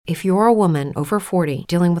If you're a woman over 40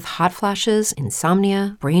 dealing with hot flashes,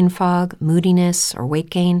 insomnia, brain fog, moodiness, or weight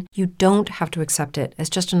gain, you don't have to accept it as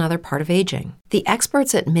just another part of aging. The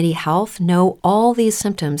experts at MIDI Health know all these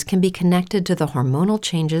symptoms can be connected to the hormonal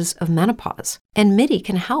changes of menopause. And MIDI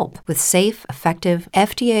can help with safe, effective,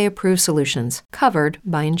 FDA-approved solutions covered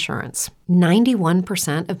by insurance.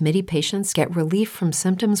 91% of MIDI patients get relief from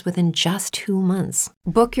symptoms within just 2 months.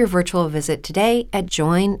 Book your virtual visit today at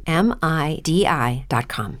joinmidi.com.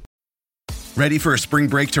 Ready for a spring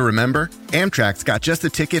break to remember? Amtrak's got just the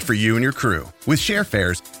ticket for you and your crew. With share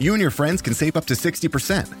fares, you and your friends can save up to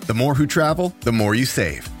 60%. The more who travel, the more you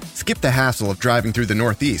save. Skip the hassle of driving through the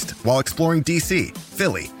Northeast while exploring D.C.,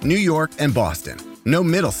 Philly, New York, and Boston. No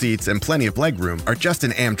middle seats and plenty of legroom are just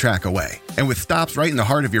an Amtrak away. And with stops right in the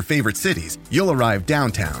heart of your favorite cities, you'll arrive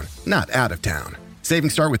downtown, not out of town.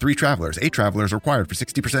 Savings start with 3 travelers. 8 travelers required for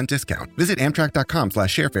 60% discount. Visit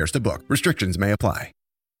amtrak.com/sharefares to book. Restrictions may apply.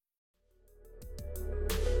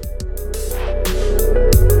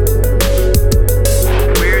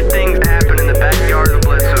 Weird things happen in the backyard of the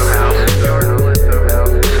Bledsoe house.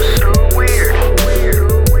 So weird.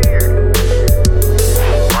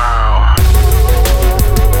 Wow.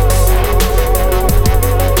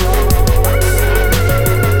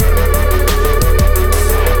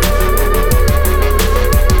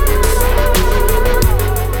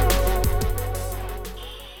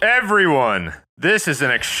 Everyone, this is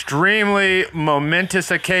an extremely momentous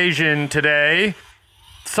occasion today.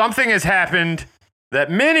 Something has happened that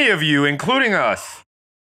many of you, including us,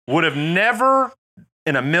 would have never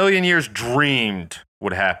in a million years dreamed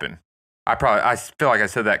would happen. I feel like I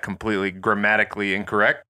said that completely grammatically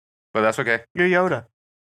incorrect, but that's okay. You're Yoda.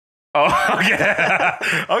 Oh, okay.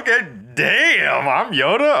 Okay, damn, I'm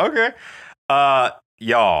Yoda. Okay.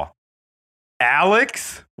 Y'all,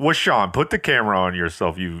 Alex Washawn, put the camera on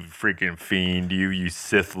yourself, you freaking fiend, you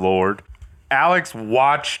Sith Lord. Alex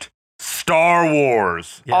watched Star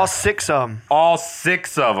Wars. Yeah. All 6 of them. All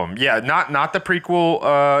 6 of them. Yeah, not the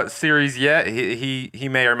prequel series yet. He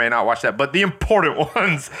may or may not watch that, but the important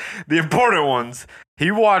ones. He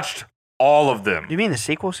watched all of them. You mean the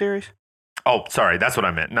sequel series? Oh, sorry, that's what I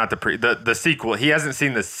meant. Not the sequel. He hasn't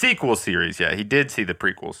seen the sequel series yet. He did see the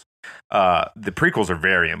prequels. The prequels are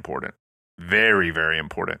very important. Very, very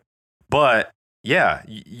important. But yeah,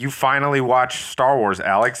 you finally watched Star Wars,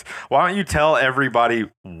 Alex. Why don't you tell everybody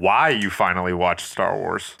why you finally watched Star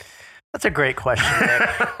Wars? That's a great question, Nick.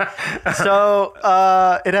 So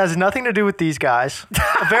it has nothing to do with these guys.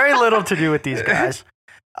 Very little to do with these guys.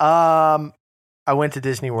 I went to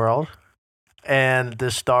Disney World, and the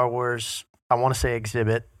Star Wars, I want to say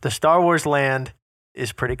exhibit, the Star Wars land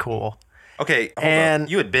is pretty cool. Okay, hold on.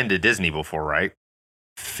 You had been to Disney before, right?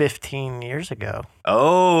 15 years ago.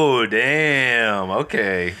 Oh, damn.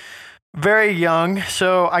 Okay. Very young.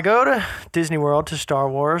 So I go to Disney World to Star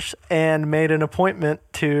Wars and made an appointment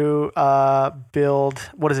to build,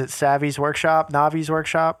 what is it, Navi's workshop? I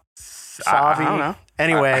don't know.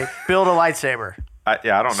 Anyway, build a lightsaber. I don't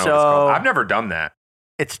know what it's called. I've never done that.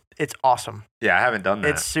 It's awesome. Yeah, I haven't done that.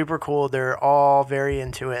 It's super cool. They're all very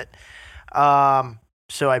into it.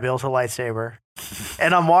 So I built a lightsaber.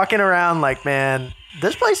 And I'm walking around like, man,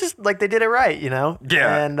 this place is like they did it right, you know?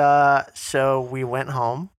 Yeah. And so we went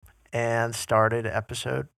home and started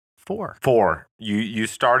episode 4. 4. You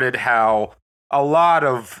started how a lot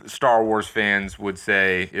of Star Wars fans would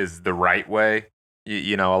say is the right way.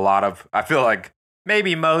 You know, I feel like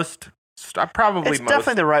maybe most, probably it's most.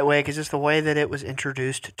 Definitely the right way because it's the way that it was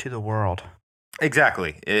introduced to the world.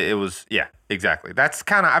 Exactly. It was, yeah, exactly. That's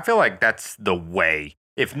kind of, I feel like that's the way.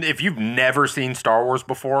 If you've never seen Star Wars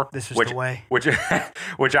before, this is the way. Which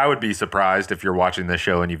I would be surprised if you're watching this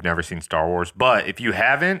show and you've never seen Star Wars. But if you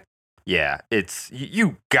haven't, yeah,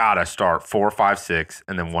 you gotta start 4, 5, 6,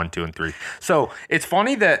 and then 1, 2, and 3. So it's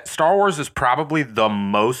funny that Star Wars is probably the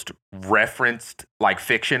most referenced like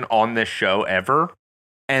fiction on this show ever.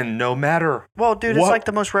 And no matter it's like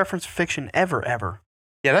the most referenced fiction ever.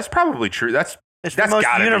 Yeah, that's probably true. That's the most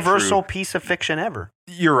universal piece of fiction ever.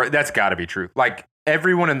 You're right. That's got to be true. Like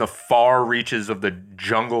everyone in the far reaches of the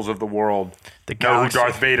jungles of the world know who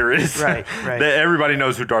Darth Vader is. Right. Everybody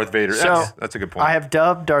knows who Darth Vader is. So that's a good point. I have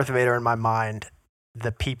dubbed Darth Vader in my mind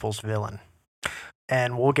the people's villain.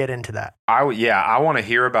 And we'll get into that. I want to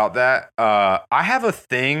hear about that. I have a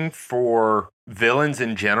thing for villains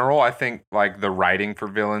in general. I think like the writing for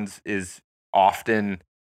villains is often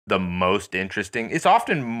the most interesting. It's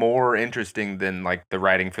often more interesting than like the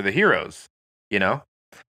writing for the heroes, you know?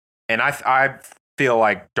 And I feel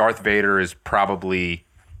like Darth Vader is probably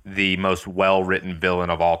the most well-written villain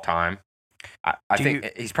of all time. I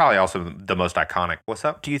think he's probably also the most iconic. What's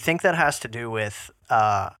up? Do you think that has to do with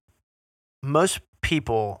most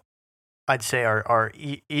people, I'd say, are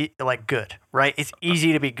like good, right? It's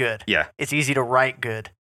easy to be good. Yeah. It's easy to write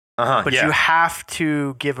good. But you have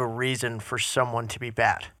to give a reason for someone to be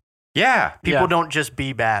bad. Yeah. People don't just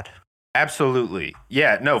be bad. Absolutely.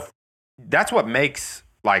 Yeah, no. That's what makes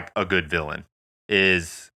like a good villain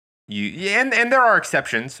is and there are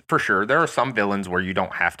exceptions for sure. There are some villains where you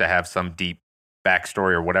don't have to have some deep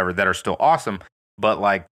backstory or whatever that are still awesome, but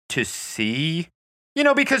like to see,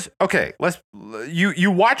 because okay,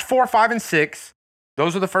 you watch 4, 5, and 6.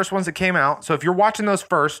 Those are the first ones that came out. So if you're watching those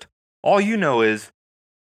first, all you know is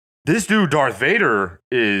this dude Darth Vader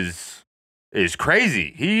is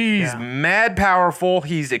crazy. He's mad powerful.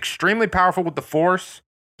 He's extremely powerful with the Force.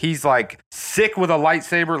 He's like sick with a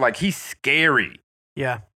lightsaber. Like he's scary.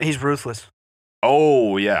 Yeah, he's ruthless.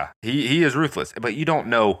 Oh yeah, he is ruthless. But you don't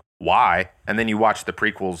know why. And then you watch the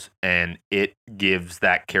prequels, and it gives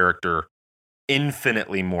that character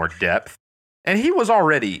infinitely more depth. And he was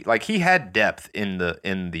already like he had depth in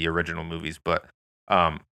the original movies, but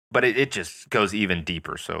it just goes even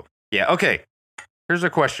deeper. So yeah, okay. Here's a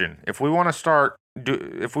question: if we want to start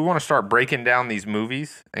breaking down these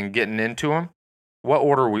movies and getting into them, what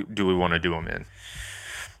order do we want to do them in?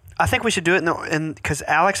 I think we should do it because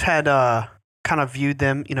Alex had kind of viewed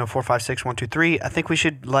them, 4, 5, 6, 1, 2, 3. I think we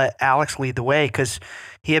should let Alex lead the way because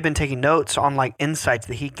he had been taking notes on like insights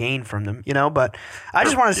that he gained from them, But I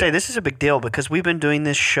just want to say this is a big deal because we've been doing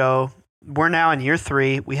this show. We're now in year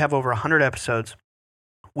 3. We have over 100 episodes.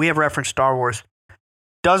 We have referenced Star Wars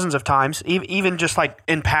dozens of times, even just like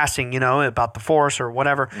in passing, about the Force or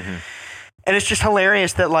whatever. Mm-hmm. And it's just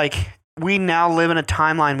hilarious that like we now live in a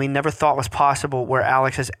timeline we never thought was possible where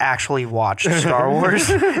Alex has actually watched Star Wars,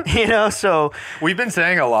 so we've been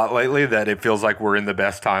saying a lot lately that it feels like we're in the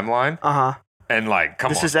best timeline. Uh-huh. And like, come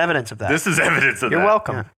on. This is evidence of that. This is evidence of that. You're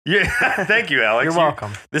welcome. Yeah. Thank you, Alex. You're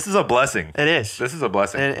welcome. This is a blessing. It is. This is a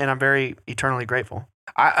blessing. And I'm very eternally grateful.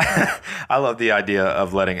 I love the idea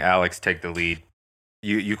of letting Alex take the lead.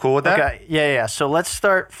 You cool with that? Okay. Yeah. So let's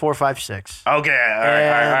start 4, 5, 6. Okay. All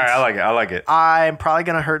right. I like it. I'm probably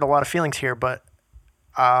going to hurt a lot of feelings here, but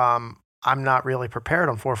I'm not really prepared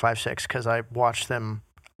on 4, 5, 6 because I watched them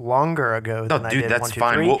longer ago than I did 1, 2, 3. That's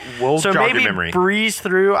fine. We'll so jog maybe your memory. Breeze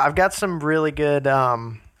through. I've got some really good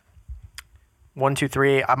 1, 2,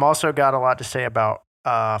 3. I'm also got a lot to say about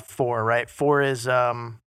 4, right? 4 is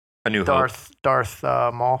A New Darth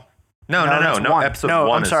Maul. No. Episode 1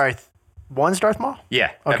 I'm sorry. 1's Darth Maul?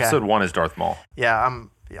 Yeah. Okay. Episode 1 is Darth Maul. Yeah,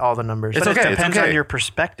 I'm all the numbers. But It's okay. It depends on your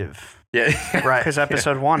perspective. Yeah. Right. Because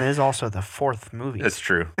episode 1 is also the 4th movie. That's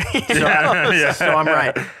true. So I'm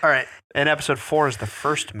right. All right. And episode 4 is the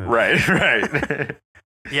first movie. Right.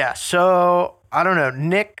 Yeah. So I don't know.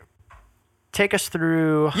 Nick, take us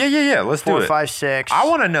through. Yeah. Let's do 4, it. 5, 6. I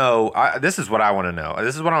want to know. This is what I want to know.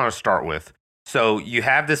 This is what I want to start with. So you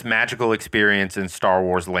have this magical experience in Star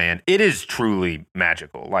Wars land. It is truly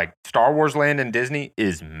magical. Like Star Wars land in Disney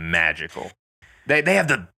is magical. They have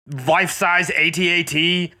the life-size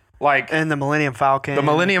AT-AT, like And the Millennium Falcon.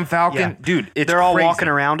 Yeah. Dude, They're all crazy. walking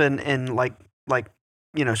around in like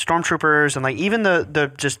stormtroopers and like even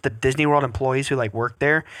the just the Disney World employees who like work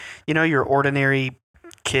there, your ordinary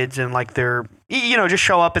kids and like they're just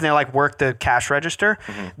show up and they like work the cash register.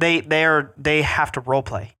 Mm-hmm. They have to role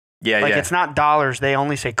play. Yeah, It's not dollars. They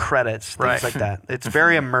only say credits, things like that. It's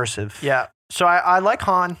very immersive. Yeah. So I like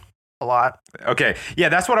Han a lot. Okay. Yeah,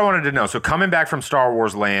 that's what I wanted to know. So coming back from Star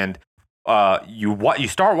Wars land, you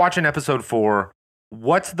start watching episode 4.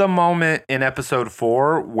 What's the moment in episode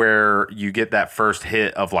 4 where you get that first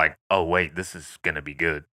hit of like, oh wait, this is gonna be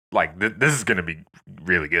good. Like this is gonna be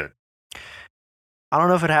really good. I don't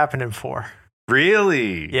know if it happened in 4.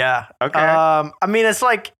 Really? Yeah. Okay. I mean, it's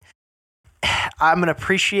like I'm an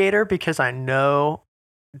appreciator because I know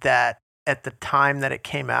that at the time that it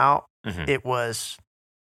came out, it was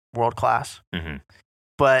world class. Mm-hmm.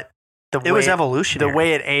 But it was evolutionary. The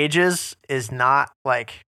way it ages is not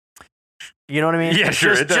like, you know what I mean? Yeah,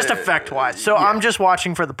 sure. Just effect wise. So I'm just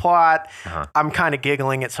watching for the plot. Uh-huh. I'm kind of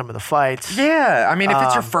giggling at some of the fights. Yeah. I mean, if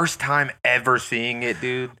it's your first time ever seeing it,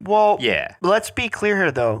 dude. Well, yeah. Let's be clear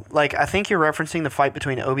here, though. Like, I think you're referencing the fight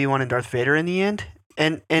between Obi-Wan and Darth Vader in the end.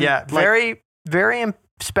 And yeah, like, very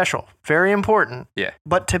special, very important. Yeah.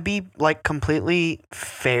 But to be like completely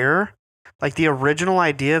fair, like the original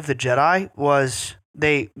idea of the Jedi was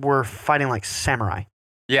they were fighting like samurai.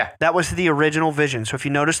 Yeah. That was the original vision. So if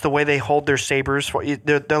you notice the way they hold their sabers,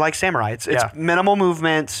 they're like samurai. It's minimal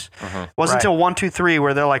movements. Uh-huh. Wasn't until 1, 2, 3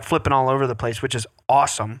 where they're like flipping all over the place, which is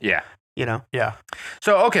awesome. Yeah. Yeah.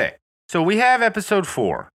 So, okay. So we have episode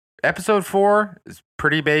 4. episode 4 is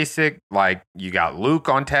pretty basic. Like, you got Luke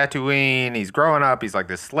on Tatooine. He's growing up. He's like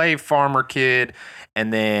this slave farmer kid.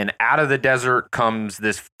 And then out of the desert comes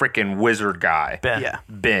this freaking wizard guy. Ben. Yeah.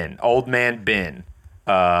 Ben. Old man Ben.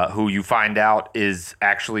 Who you find out is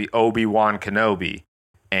actually Obi-Wan Kenobi.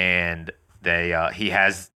 And he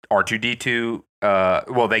has R2-D2.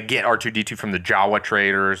 They get R2-D2 from the Jawa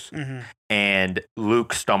traders. Mm-hmm. And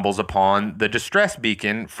Luke stumbles upon the distress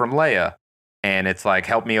beacon from Leia. And it's like,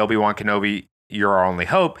 help me, Obi-Wan Kenobi, you're our only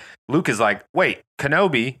hope. Luke is like, wait,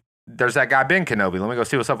 Kenobi, there's that guy Ben Kenobi. Let me go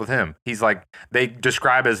see what's up with him. He's like, they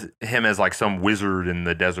describe him as like some wizard in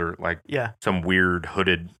the desert, like some weird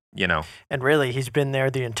hooded, And really, he's been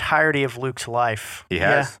there the entirety of Luke's life. He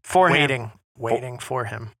has. Waiting for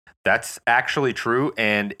him. That's actually true.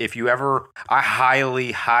 And if you ever, I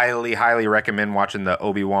highly, highly, highly recommend watching the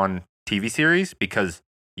Obi-Wan TV series because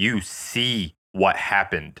you see what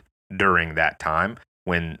happened during that time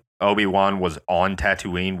when Obi-Wan was on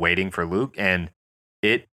Tatooine waiting for Luke, and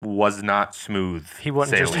it was not smooth. He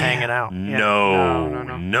wasn't just hanging out. No.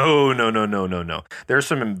 There's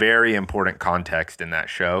some very important context in that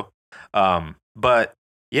show. But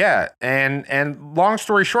yeah, and long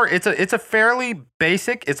story short, it's a fairly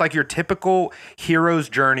basic, it's like your typical hero's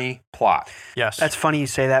journey plot. Yes. That's funny you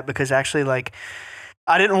say that because actually, like,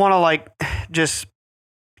 I didn't want to like just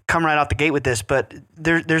come right out the gate with this, but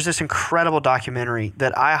there's this incredible documentary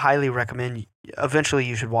that I highly recommend. Eventually,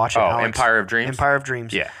 you should watch it. Oh, Alex. Empire of Dreams. Empire of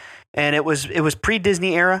Dreams. Yeah. And it was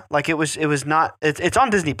pre-Disney era. Like it was not. It's on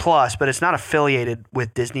Disney Plus, but it's not affiliated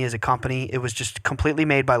with Disney as a company. It was just completely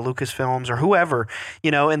made by Lucasfilms or whoever,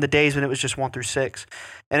 in the days when it was just 1 through 6.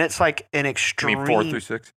 And it's like an extreme. You mean 4 through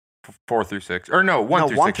 6? 4 through 6. Or no, 1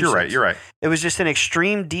 through 6. You're right. It was just an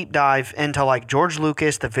extreme deep dive into like George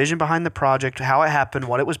Lucas, the vision behind the project, how it happened,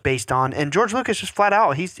 what it was based on. And George Lucas just flat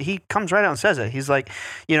out, he comes right out and says it. He's like,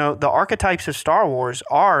 the archetypes of Star Wars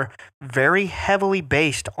are very heavily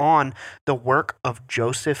based on the work of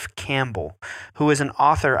Joseph Campbell, who is an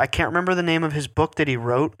author. I can't remember the name of his book that he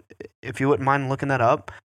wrote, if you wouldn't mind looking that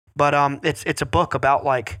up. But it's a book about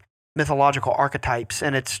like mythological archetypes,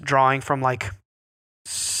 and it's drawing from like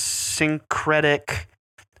syncretic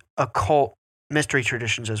occult mystery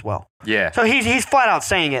traditions as well. Yeah. So he's flat out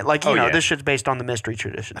saying it like, yeah. This shit's based on the mystery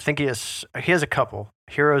traditions. I think he has a couple.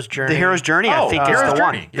 Hero's Journey. The Hero's Journey, I think, is Hero's the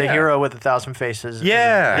Journey. one. The Hero with 1,000 Faces.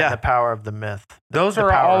 Yeah. And the Power of the Myth. Those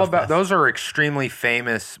are all about, those are extremely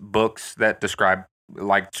famous books that describe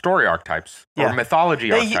like story archetypes or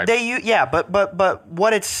mythology archetypes. But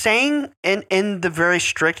what it's saying in the very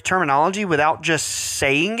strict terminology without just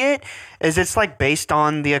saying it is it's like based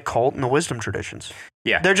on the occult and the wisdom traditions.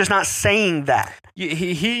 Yeah. They're just not saying that.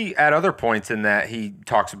 He at other points in that he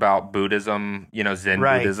talks about Buddhism, Zen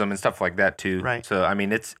Buddhism and stuff like that too. Right. So I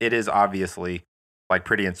mean it is obviously like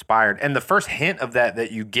pretty inspired. And the first hint of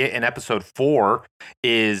that you get in episode 4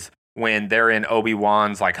 is when they're in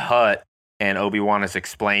Obi-Wan's like hut and Obi-Wan is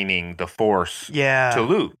explaining the Force to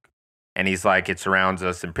Luke. And he's like, it surrounds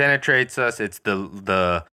us and penetrates us. It's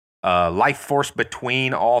the life force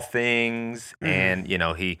between all things. Mm.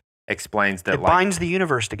 And, he explains that it binds the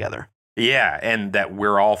universe together. Yeah, and that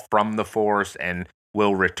we're all from the Force and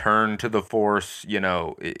will return to the Force,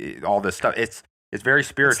 all this stuff. It's very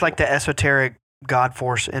spiritual. It's like the esoteric God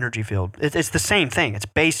Force energy field. It's the same thing. It's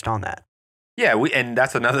based on that. Yeah, and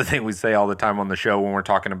that's another thing we say all the time on the show when we're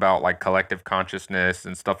talking about like collective consciousness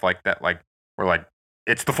and stuff like that. Like we're like,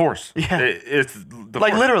 it's the Force. Yeah, it's the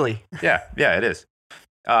like Force. Literally. Yeah, it is.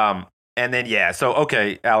 And then so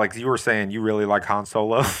okay, Alex, you were saying you really like Han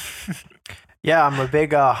Solo. Yeah, I'm a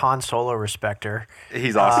big Han Solo respecter.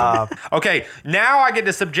 He's awesome. Okay, now I get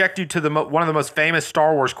to subject you to one of the most famous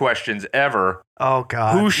Star Wars questions ever. Oh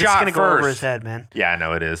God, who shot gonna first? Go over his head, man. Yeah, I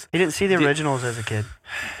know it is. He didn't see the originals as a kid.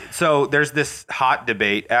 So there's this hot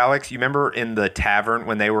debate, Alex. You remember in the tavern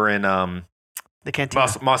when they were in the cantina,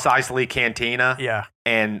 Mos Eisley Cantina? Yeah.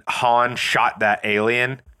 And Han shot that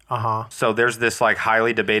alien. So there's this like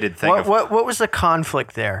highly debated thing. What was the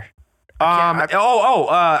conflict there? Han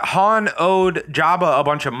owed Jabba a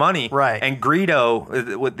bunch of money, right? And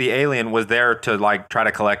Greedo, with the alien, was there to like try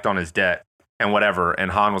to collect on his debt and whatever.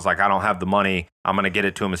 And Han was like, "I don't have the money. I'm gonna get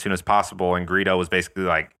it to him as soon as possible." And Greedo was basically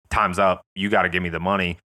like, "Time's up. You got to give me the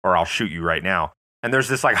money, or I'll shoot you right now." And there's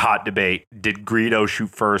this like hot debate: did Greedo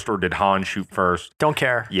shoot first, or did Han shoot first? Don't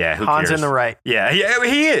care. Yeah, who Han's cares? in the right. Yeah,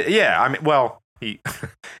 he is. Yeah, I mean, well.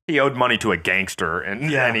 He owed money to a gangster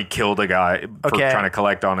and he killed a guy for trying to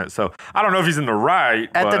collect on it. So I don't know if he's in the right.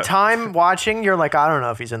 At the time watching, you're like, I don't know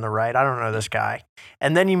if he's in the right. I don't know this guy.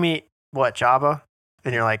 And then you meet Jabba,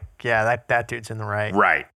 and you're like, yeah, that dude's in the right.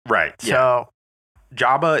 Right. So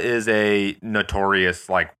Jabba is a notorious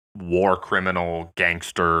like war criminal,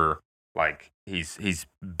 gangster. Like he's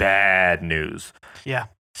bad news. Yeah.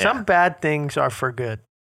 Some bad things are for good.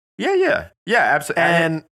 Yeah, absolutely.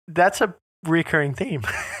 And that's a recurring theme.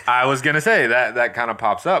 I was gonna say that kind of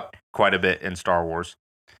pops up quite a bit in Star Wars.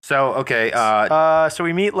 So okay, so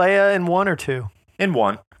we meet Leia in 1 or 2? in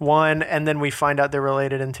 1. 1, and then we find out they're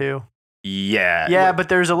related in 2. Yeah. Yeah, but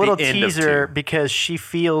there's a little the end of teaser 2. because she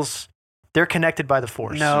feels they're connected by the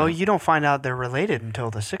Force. No, you don't find out they're related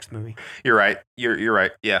until the 6th movie. You're right. You're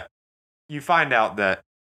right. Yeah. You find out that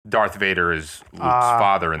Darth Vader is Luke's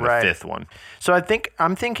father in the right. 5th one. So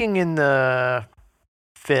I'm thinking in the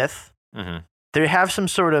 5th, Mm-hmm. they have some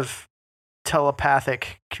sort of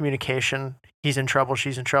telepathic communication. He's in trouble,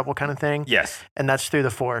 she's in trouble kind of thing. Yes. And that's through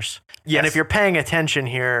the Force. Yes. And if you're paying attention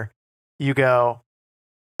here, you go,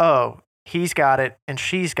 oh, he's got it and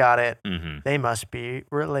she's got it. Mm-hmm. They must be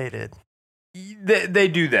related. They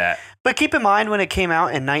do that. But keep in mind, when it came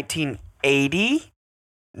out in 1980,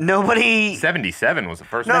 nobody. 77 was the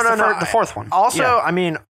first No, one. That's no, the fourth one. Also, Yeah. I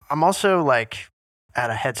mean, I'm also like at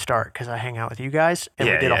a head start because I hang out with you guys and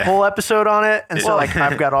we Yeah, did a yeah. whole episode on it. And so Well, like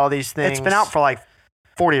I've got all these things. It's been out for like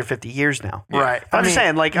 40 or 50 years now. Right. I'm I just mean,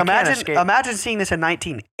 saying, like, you can't escape. imagine seeing this in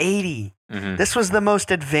 1980. Mhm. This was the most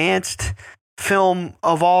advanced film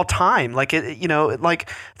of all time. Like,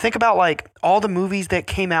 think about like all the movies that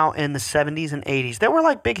came out in the 70s and 80s. They were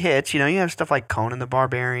like big hits. You have stuff like Conan the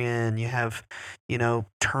Barbarian. You have,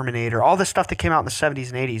 Terminator. All the stuff that came out in the 70s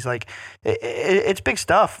and 80s. Like, it's big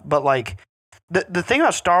stuff. But like, the thing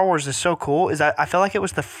about Star Wars is so cool is I feel like it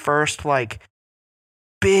was the first like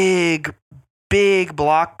big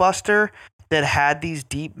blockbuster that had these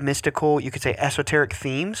deep mystical, you could say esoteric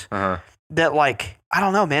themes Uh-huh. that like, I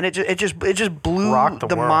don't know, man. It just blew Rocked the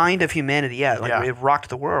the world. mind of humanity. Yeah, like Yeah. it rocked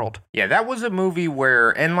the world. Yeah, that was a movie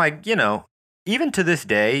where, and like, even to this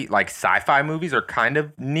day, like sci-fi movies are kind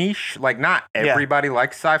of niche. Like not everybody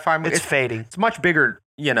likes sci-fi movies. It's fading. It's much bigger,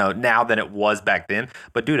 now than it was back then.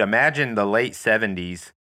 But dude, imagine the late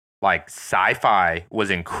 70s, like sci-fi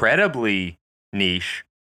was incredibly niche,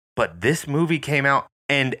 but this movie came out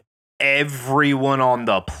and everyone on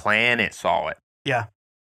the planet saw it. Yeah.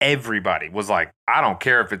 Everybody was like, I don't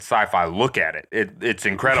care if it's sci-fi, look at it. It's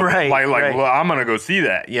incredible. Right, right. Well, I'm gonna go see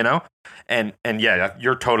that, And yeah,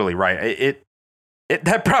 you're totally right. It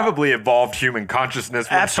that probably evolved human consciousness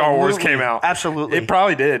when Star Wars came out. Absolutely. It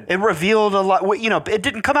probably did. It revealed a lot. It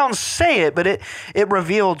didn't come out and say it, but it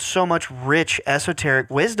revealed so much rich esoteric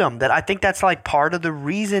wisdom that I think that's like part of the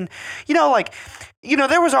reason.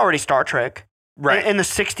 There was already Star Trek. Right. In the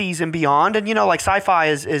 60s and beyond. And, like sci-fi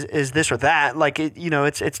is this or that. Like,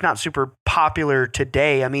 it's not super popular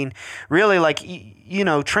today. I mean, really, like,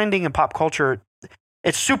 trending in pop culture,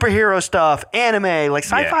 it's superhero stuff, anime. Like,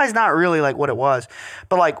 sci-fi is not really like what it was.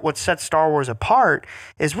 But, like, what sets Star Wars apart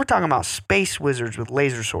is we're talking about space wizards with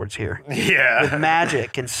laser swords here. Yeah. With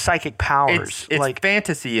magic and psychic powers. It's like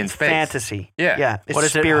fantasy in space. fantasy. Yeah. Yeah. It's What is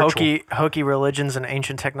spiritual. it? Hokey religions and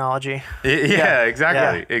ancient technology. Yeah,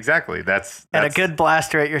 exactly. Exactly. That's And a good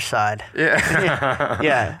blaster at your side. Yeah.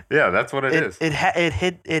 Yeah. Yeah, that's what it is. It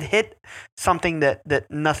hit something that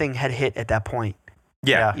nothing had hit at that point.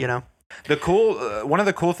 Yeah. The One of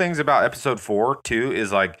the cool things about episode 4 too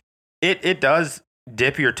is like it does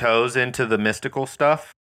dip your toes into the mystical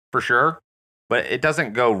stuff for sure, but it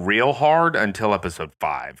doesn't go real hard until episode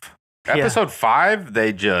 5. Yeah. Episode 5,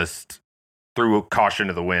 they just threw caution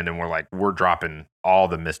to the wind and we're dropping all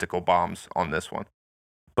the mystical bombs on this one.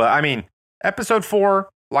 But I mean, episode 4,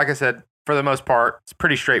 like I said, for the most part, it's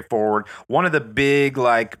pretty straightforward. One of the big,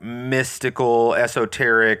 like, mystical,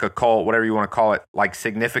 esoteric, occult, whatever you want to call it, like,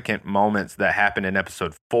 significant moments that happen in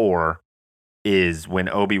episode 4 is when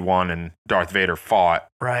Obi-Wan and Darth Vader fought.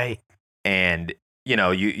 Right. And,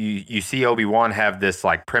 you see Obi-Wan have this,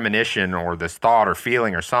 like, premonition or this thought or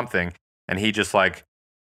feeling or something, and he just, like,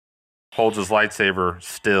 holds his lightsaber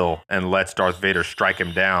still and lets Darth Vader strike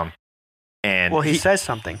him down. And Well, he says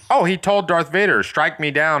something. Oh, he told Darth Vader, strike me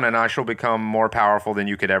down and I shall become more powerful than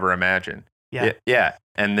you could ever imagine. Yeah. Yeah.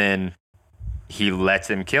 And then he lets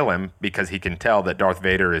him kill him because he can tell that Darth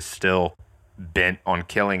Vader is still bent on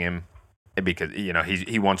killing him because,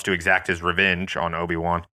 he wants to exact his revenge on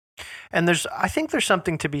Obi-Wan. And I think there's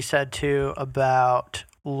something to be said too about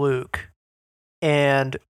Luke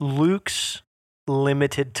and Luke's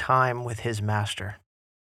limited time with his master.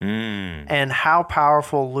 And how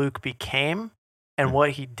powerful Luke became and what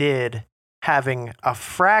he did having a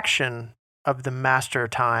fraction of the master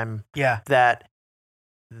time that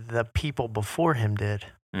the people before him did,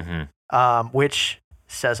 which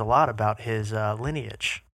says a lot about his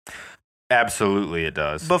lineage. Absolutely, it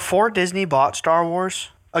does. Before Disney bought Star Wars,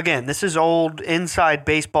 again, this is old inside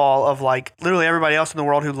baseball of like literally everybody else in the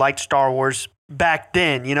world who liked Star Wars back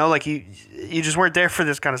then. You know, like you just weren't there for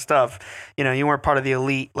this kind of stuff. You know, you weren't part of the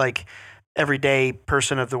elite like everyday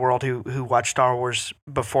person of the world who watched Star Wars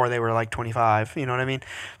before they were like 25. You know what I mean?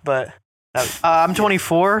 But I'm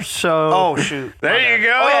 24, so oh shoot, There you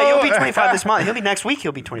go. Oh yeah, you'll be 25 this month. He'll be next week.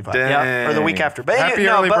 He'll be 25. Dang. Yeah, or the week after. But Happy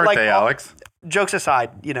no, early but birthday, Alex. Jokes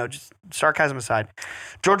aside, you know, just sarcasm aside,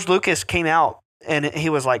 George Lucas came out and he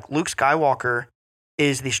was like, Luke Skywalker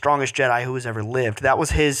is the strongest Jedi who has ever lived. That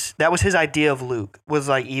was his idea of Luke. Was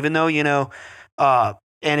like, even though, you know,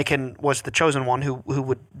 Anakin was the chosen one who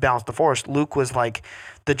would balance the Force, Luke was like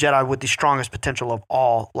the Jedi with the strongest potential of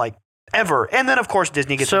all, like ever. And then of course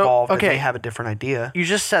Disney gets involved and they have a different idea. You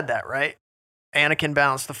just said that, right? Anakin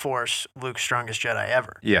balanced the Force, Luke's strongest Jedi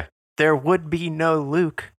ever. Yeah. There would be no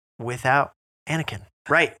Luke without Anakin.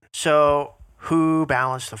 Right. So who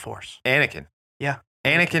balanced the Force? Anakin. Yeah.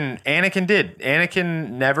 Anakin did.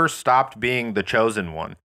 Anakin never stopped being the chosen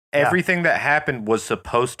one. Yeah. Everything that happened was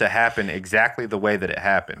supposed to happen exactly the way that it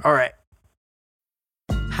happened. All right.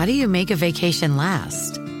 How do you make a vacation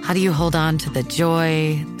last? How do you hold on to the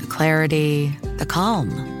joy, the clarity, the calm?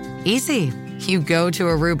 Easy. You go to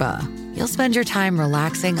Aruba. You'll spend your time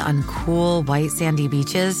relaxing on cool, white, sandy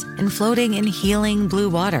beaches and floating in healing blue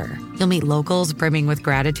water. You'll meet locals brimming with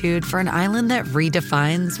gratitude for an island that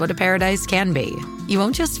redefines what a paradise can be. You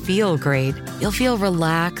won't just feel great, you'll feel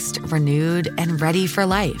relaxed, renewed, and ready for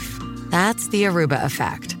life. That's the Aruba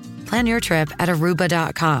effect. Plan your trip at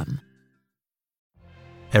Aruba.com.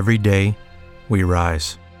 Every day, we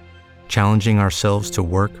rise, challenging ourselves to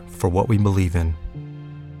work for what we believe in.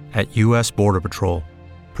 At U.S. Border Patrol,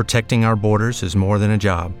 protecting our borders is more than a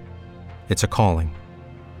job. It's a calling.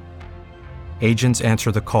 Agents answer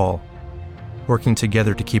the call, working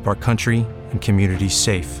together to keep our country and communities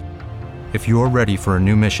safe. If you're ready for a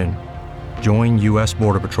new mission, join U.S.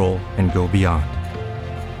 Border Patrol and go beyond.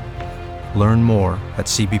 Learn more at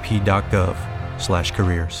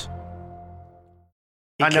cbp.gov/careers.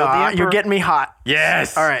 I know, you're getting me hot.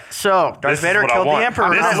 Yes. All right, so Darth Vader killed the Emperor.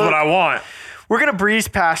 This is what I want. we're going to breeze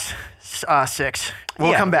past 6.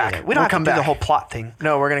 We'll come back. Yeah. We don't have to do the whole plot thing.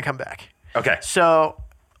 No, we're going to come back. Okay. So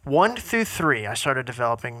 1 through 3, I started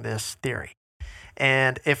developing this theory.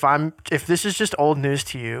 And if this is just old news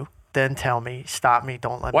to you, then tell me, stop me,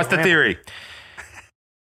 don't let me. What's the theory?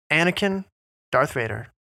 Anakin, Darth Vader,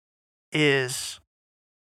 is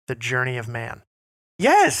the journey of man.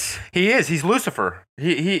 Yes, He is. He's Lucifer.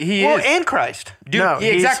 He well, is. and Christ. Dude, No,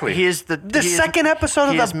 exactly. He is The second episode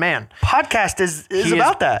of the man. podcast is He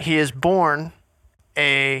about that. He is born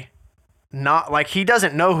he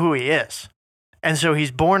doesn't know who he is. And so he's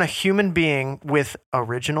born a human being with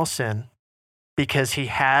original sin because he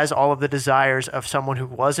has all of the desires of someone who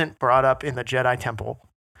wasn't brought up in the Jedi Temple.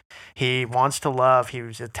 He wants to love. He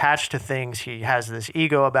was attached to things. He has this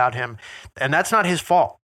ego about him. And that's not his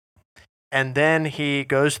fault. And then he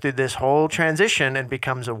goes through this whole transition and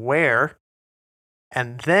becomes aware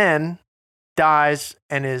and then dies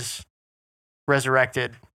and is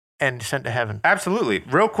resurrected and sent to heaven. Absolutely.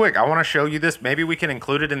 Real quick, I want to show you this. Maybe we can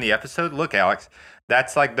include it in the episode. Look, Alex,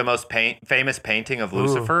 that's like the most famous painting of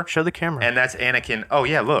Lucifer. Ooh, show the camera. And that's Anakin. Oh,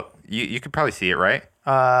 yeah, look. You could probably see it, right?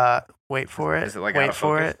 Wait for it. Is it like out Wait of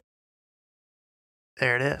for focus? it.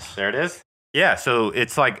 There it is. There it is. Yeah, so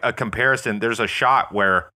it's like a comparison. There's a shot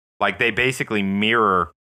where like they basically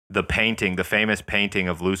mirror the painting, the famous painting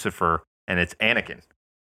of Lucifer, and it's Anakin.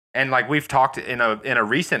 And like we've talked in a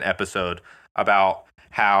recent episode about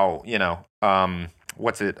how,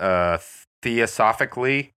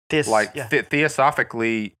 theosophically,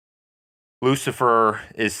 theosophically, Lucifer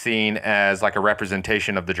is seen as like a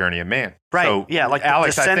representation of the journey of man. Right. So, yeah, like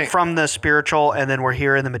Alex, the descent from the spiritual, and then we're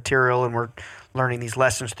here in the material, and we're learning these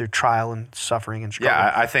lessons through trial and suffering and struggle.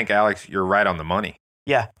 Yeah, I think, Alex, you're right on the money.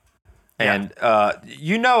 Yeah. And I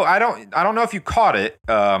don't know if you caught it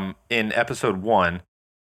in episode 1,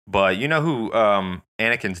 but you know who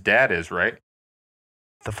Anakin's dad is, right?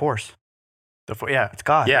 The Force. Yeah. It's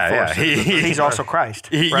God. Yeah, the Force. He's also Christ.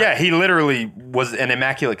 Yeah, he literally was an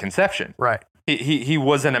immaculate conception. Right. He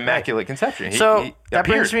was an immaculate conception. That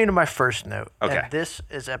brings me to my first note. Okay. And this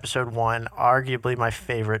is episode 1, arguably my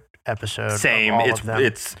favorite episode. Same. Of all of them.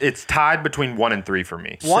 It's tied between 1 and 3 for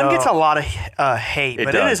me. One gets a lot of hate,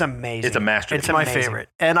 but it is amazing. It's a masterpiece. It's my favorite.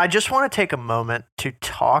 And I just want to take a moment to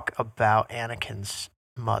talk about Anakin's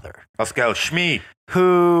mother. Let's go, Shmi.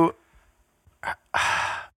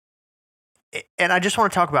 And I just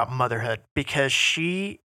want to talk about motherhood because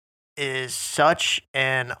she is such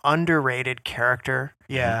an underrated character.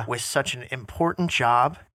 Yeah. With such an important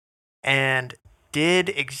job and did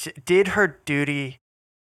her duty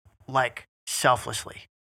like selflessly.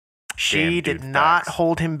 She Damn, did dude, not facts.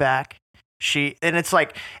 hold him back. And it's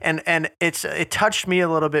like, and it touched me a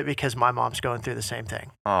little bit because my mom's going through the same thing.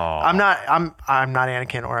 Oh, I'm not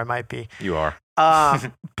Anakin, or I might be. You are.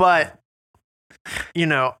 But you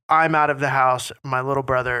know, I'm out of the house, my little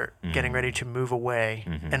brother getting ready to move away,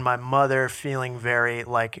 and my mother feeling very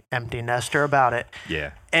like empty nester about it.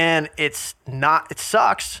 Yeah. And it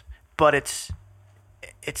sucks, but it's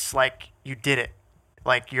like you did it,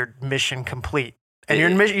 like your mission complete. And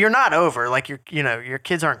you're not over, like your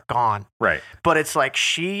kids aren't gone. Right. But it's like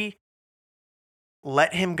she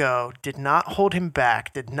let him go, did not hold him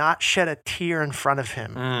back, did not shed a tear in front of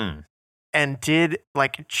him, and did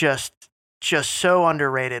like just so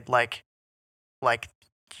underrated, like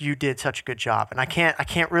you did such a good job. And I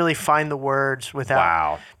can't really find the words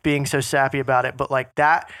without being so sappy about it, but like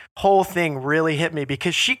that whole thing really hit me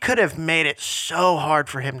because she could have made it so hard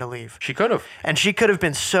for him to leave. She could have. And she could have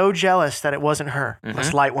been so jealous that it wasn't her.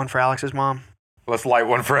 Let's light one for Alex's mom. Let's light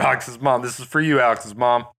one for Alex's mom. This is for you, Alex's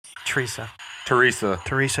mom. Teresa Teresa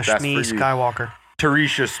That's Shmee for you. Skywalker.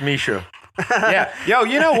 Teresa Smisha. Yeah. Yo,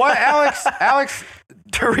 you know what, Alex?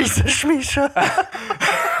 Teresa Shmisha.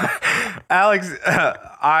 Alex,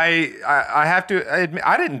 I have to admit,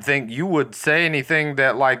 I didn't think you would say anything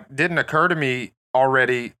that like didn't occur to me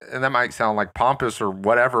already, and that might sound like pompous or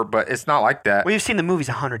whatever, but it's not like that. Well, you've seen the movies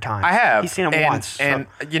 100 times. I have. He's seen them once. So. And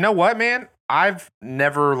you know what, man? I've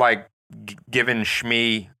never like given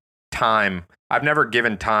Shmee time. I've never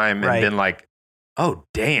given time and been like, oh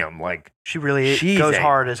damn, like she really she's goes a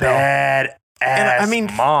hard as hell. Bad ass I mean,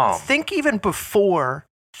 mom. Think even before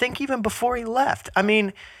he left. I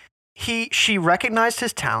mean, she recognized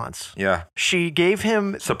his talents. Yeah. She gave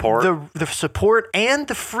him Support. the support and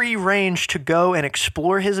the free range to go and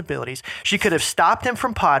explore his abilities. She could have stopped him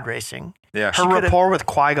from pod racing. Yeah. Her rapport with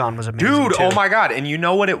Qui-Gon was amazing, Dude, too. oh my God. And you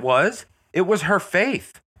know what it was? It was her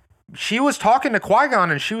faith. She was talking to Qui-Gon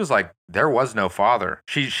and she was like, there was no father.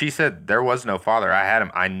 She said, there was no father. I had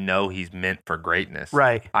him. I know he's meant for greatness.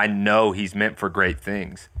 Right. I know he's meant for great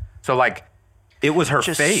things. So like, it was her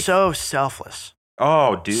Just faith. so selfless.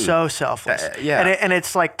 Oh, dude. So selfless. Yeah. And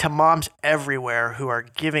it's like to moms everywhere who are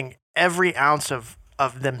giving every ounce of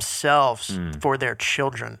themselves for their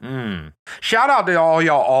children. Shout out to all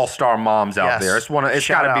y'all all-star moms out Yes. there. It's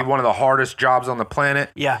Shout got to be out. one of the hardest jobs on the planet.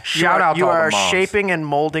 Yeah. Shout out to You all are the moms. shaping and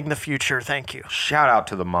molding the future. Thank you. Shout out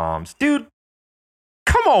to the moms. Dude,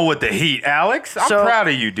 come on with the heat, Alex. I'm So- proud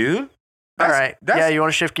of you, dude. All right. That's, Yeah, you want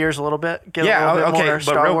to shift gears a little bit? Get yeah, a little bit okay, more but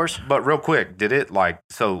Star real, Wars? But real quick, did it like,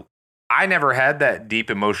 so I never had that deep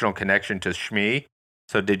emotional connection to Shmee.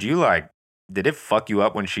 So did it fuck you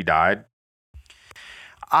up when she died?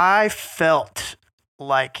 I felt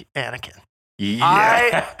like Anakin.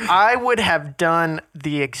 Yeah. I would have done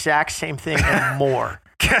the exact same thing and more.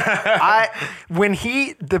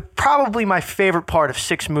 Probably my favorite part of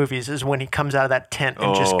 6 movies is when he comes out of that tent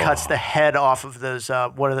and just cuts the head off of those,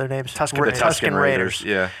 what are their names? the Tusken Raiders.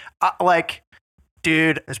 Yeah. Like,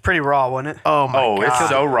 dude, It's pretty raw, wasn't it? oh my God. It's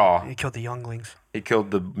so raw. He killed the younglings. He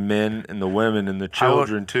killed the men and the women and the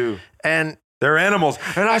children too. And They're animals,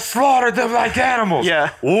 and I slaughtered them like animals.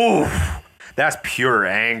 Yeah. Oof. That's pure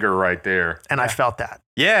anger right there. I felt that.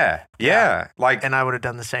 Yeah. Like, And I would have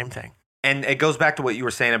done the same thing. and it goes back to what you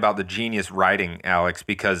were saying about the genius writing, Alex,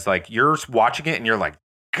 because like you're watching it and you're like,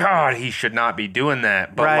 God, he should not be doing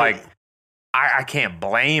that. But Right. like, I can't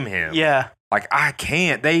blame him. Yeah. Like I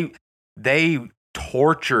can't. They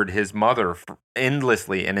tortured his mother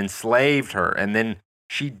endlessly and enslaved her, and then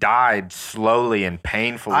she died slowly and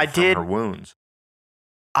painfully from her wounds.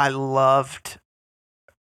 I loved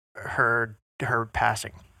her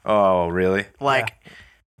passing. Oh, really? Like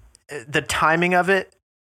the timing of it,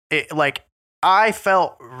 like I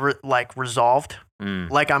felt resolved.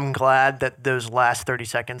 Like I'm glad that those last 30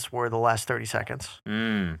 seconds were the last 30 seconds.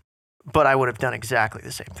 But I would have done exactly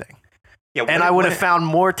the same thing. Yeah, and I would have found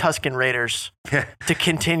more Tusken Raiders to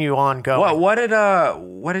continue on going. What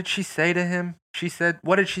did she say to him?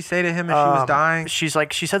 What did she say to him as she was dying? She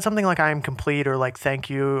said something like, I am complete, or like, thank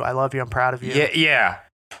you, I love you, I'm proud of you. Yeah.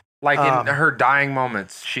 Like in her dying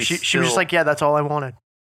moments, she was just like, yeah, that's all I wanted.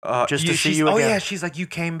 Just to see you again. Oh yeah, she's like, you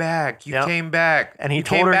came back. You came back. And he you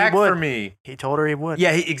told came her back he would. for me. He told her he would.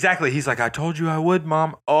 Yeah, exactly. He's like, I told you I would,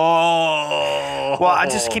 Mom. Oh. Well, I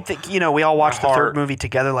just keep thinking, we all watched the My third heart. movie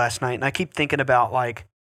together last night, and I keep thinking about like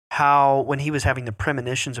how when he was having the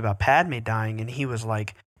premonitions about Padme dying, and he was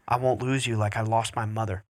like, I won't lose you, like I lost my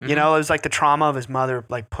mother. Mm-hmm. It was like the trauma of his mother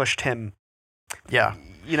like pushed him. Yeah.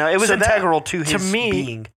 It was So that- integral to his to me,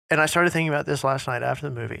 being. And I started thinking about this last night after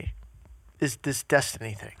the movie, is this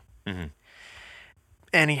destiny thing. Mm-hmm.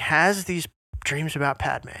 And he has these dreams about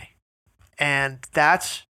Padme. And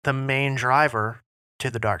that's the main driver to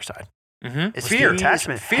the dark side. Mm-hmm. It's Fear.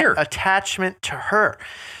 Fear. Attachment to her.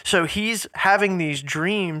 So he's having these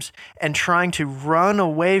dreams and trying to run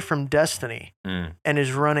away from destiny and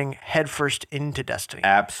is running headfirst into destiny.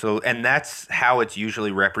 Absolutely. And that's how it's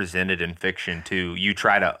usually represented in fiction too. You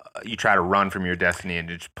try to run from your destiny and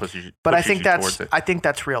it just pushes But I pushes think you towards it. I think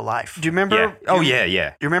that's real life. Do you remember? Yeah. Oh, yeah.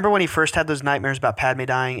 You remember when he first had those nightmares about Padme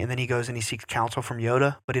dying, and then he goes and he seeks counsel from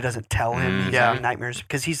Yoda, but he doesn't tell him he's having nightmares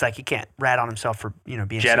because he's like, he can't rat on himself for being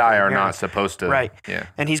Jedi are not supposed to. Right. Yeah.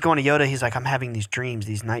 And he's going to Yoda. He's like, I'm having these dreams,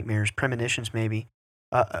 these nightmares, premonitions maybe,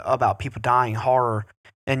 about people dying, horror.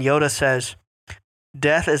 And Yoda says,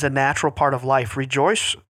 death is a natural part of life.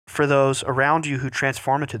 Rejoice for those around you who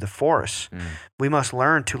transform into the Force. We must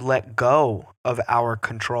learn to let go of our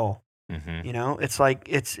control. Mm-hmm. It's like,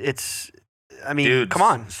 I mean, Dude, come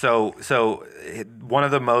on. So one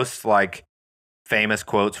of the most like famous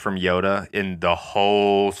quotes from Yoda in the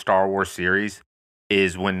whole Star Wars series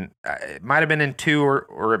is when it might have been in 2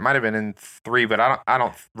 or it might have been in 3, but I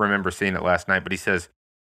don't remember seeing it last night. But he says,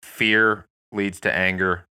 "Fear leads to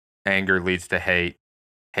anger, anger leads to hate,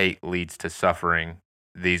 hate leads to suffering.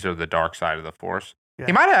 These are the dark side of the Force." Yeah.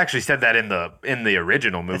 He might have actually said that in the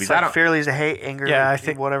original movies. It's like fear leads to hate, anger, I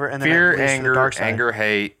think whatever, and then fear, it leads to the dark side. anger,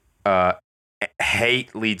 hate.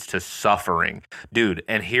 Hate leads to suffering, dude.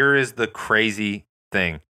 And here is the crazy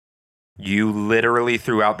thing. You literally,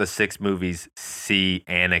 throughout the 6 movies, see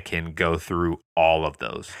Anakin go through all of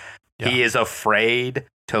those. Yeah. He is afraid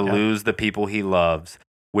to lose the people he loves,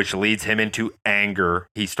 which leads him into anger.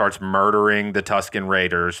 He starts murdering the Tusken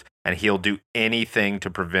Raiders, and he'll do anything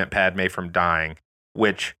to prevent Padme from dying,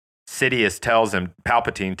 which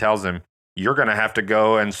Palpatine tells him, you're going to have to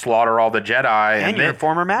go and slaughter all the Jedi. And your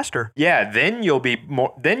former master. Yeah, then you'll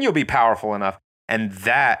be powerful enough. And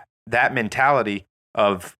that mentality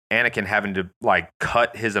of Anakin having to like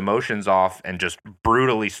cut his emotions off and just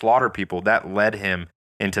brutally slaughter people, that led him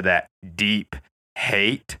into that deep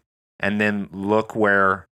hate. And then look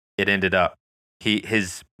where it ended up.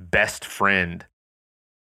 His best friend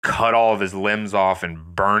cut all of his limbs off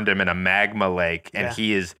and burned him in a magma lake. And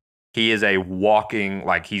he is a walking,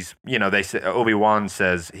 like he's, they say, Obi-Wan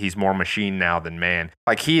says he's more machine now than man.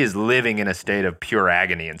 Like he is living in a state of pure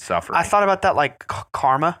agony and suffering. I thought about that like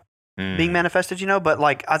karma being manifested, but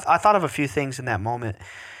like I thought of a few things in that moment.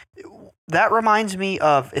 That reminds me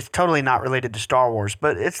of, it's totally not related to Star Wars,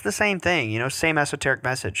 but it's the same thing, same esoteric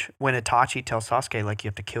message. When Itachi tells Sasuke, like, you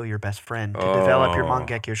have to kill your best friend to develop your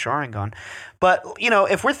Mangekyo Sharingan. But,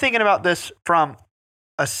 if we're thinking about this from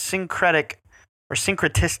a syncretic or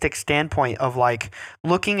syncretistic standpoint of like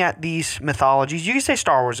looking at these mythologies, you can say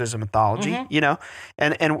Star Wars is a mythology,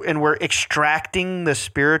 and we're extracting the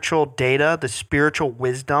spiritual data, the spiritual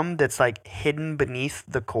wisdom that's like hidden beneath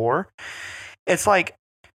the core. It's like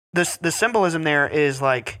the symbolism there is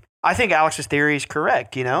like, I think Alex's theory is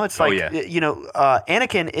correct. It's like,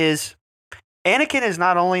 Anakin is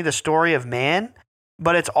not only the story of man,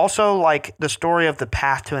 but it's also like the story of the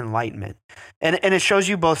path to enlightenment. And it shows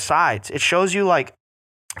you both sides. It shows you like,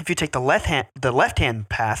 if you take the left-hand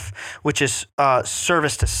path, which is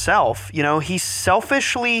service to self, he's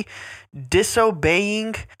selfishly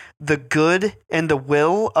disobeying the good and the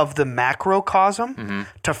will of the macrocosm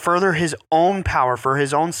to further his own power for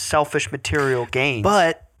his own selfish material gains.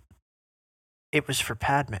 But it was for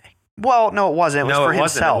Padme. Well, no, it wasn't. It was for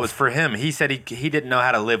himself. It was for him. He said he didn't know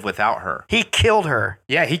how to live without her. He killed her.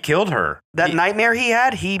 Yeah, he killed her. That nightmare he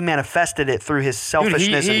had, he manifested it through his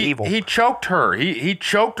selfishness and evil. He choked her. He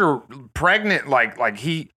choked her pregnant. Like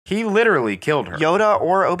he literally killed her. Yoda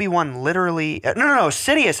or Obi-Wan literally. No.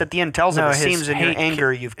 Sidious at the end tells him, it seems in your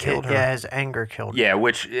anger you've killed her. Yeah, his anger killed her. Yeah,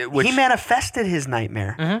 which he manifested his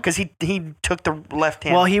nightmare because he took the left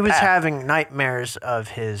hand. Well, he was having nightmares of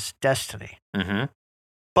his destiny. Mm-hmm.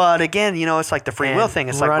 But again, it's like the free will thing.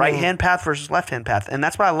 It's like right-hand path versus left-hand path. And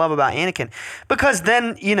that's what I love about Anakin. Because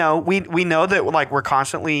then, we know that like we're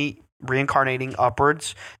constantly reincarnating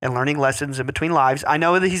upwards and learning lessons in between lives. I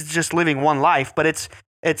know that he's just living one life, but it's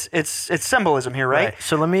symbolism here, right?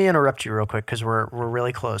 So let me interrupt you real quick because we're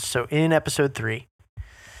really close. So in episode 3,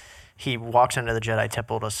 he walks into the Jedi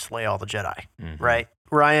Temple to slay all the Jedi, right?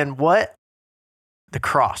 Ryan, the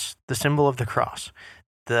cross, the symbol of the cross,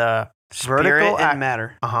 the Spirit and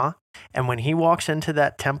matter. And when he walks into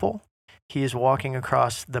that temple, he is walking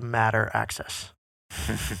across the matter axis.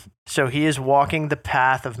 So he is walking the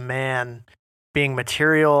path of man being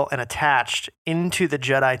material and attached into the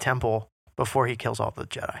Jedi temple before he kills all the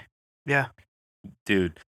Jedi. Yeah.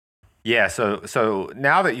 Dude. Yeah, so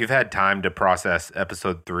now that you've had time to process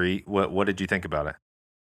episode 3, what did you think about it?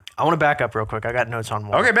 I want to back up real quick. I got notes on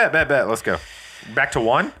 1. Okay, bet. Let's go. Back to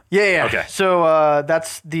 1? Yeah. Okay. So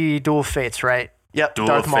that's the Duel of Fates, right? Yep. Duel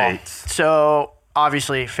Darth of Maul. Fates. So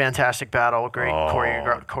obviously, fantastic battle, great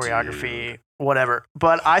choreography, whatever.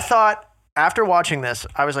 But I thought after watching this,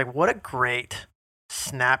 I was like, what a great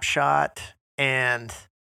snapshot. And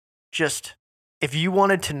just if you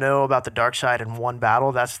wanted to know about the dark side in one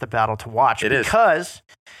battle, that's the battle to watch. It is. Because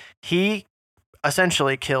he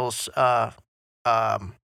essentially kills no,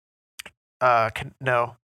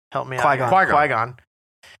 help me out. Qui-Gon.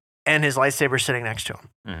 And his lightsaber sitting next to him.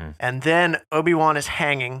 Mm-hmm. And then Obi-Wan is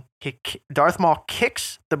hanging. Darth Maul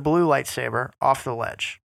kicks the blue lightsaber off the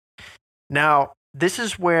ledge. Now, this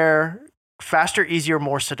is where faster, easier,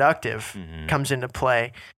 more seductive comes into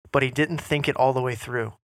play, but he didn't think it all the way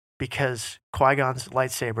through because Qui-Gon's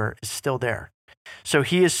lightsaber is still there. So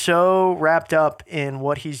he is so wrapped up in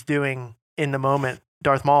what he's doing in the moment,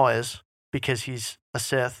 Darth Maul is, because he's a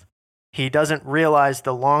Sith. He doesn't realize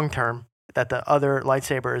the long term that the other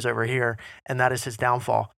lightsaber is over here, and that is his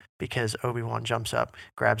downfall because Obi-Wan jumps up,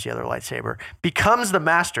 grabs the other lightsaber, becomes the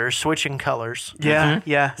master, switching colors.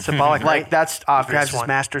 Yeah, symbolic. Like, that's obvious. Grabs one. his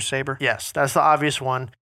master saber. Yes, that's the obvious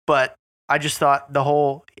one. But I just thought the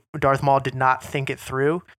whole Darth Maul did not think it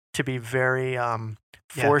through to be very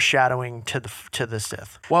foreshadowing to the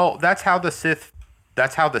Sith. Well, that's how the Sith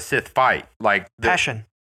fight. Like Passion.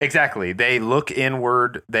 Exactly. They look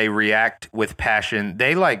inward. They react with passion.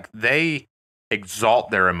 They exalt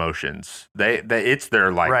their emotions. It's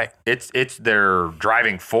their it's their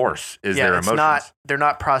driving force is their emotions. They're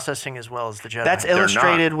not processing as well as the Jedi. That's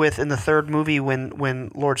illustrated with in the third movie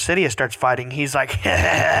when Lord Sidious starts fighting. He's like,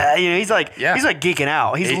 he's like geeking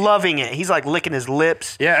out. He's loving it. He's like licking his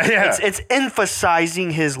lips. Yeah. It's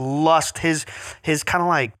emphasizing his lust, his kind of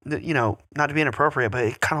like, not to be inappropriate,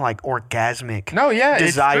 but kind of like orgasmic.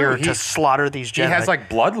 Desire to slaughter these Jedi. He has like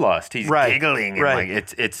bloodlust. He's giggling. And like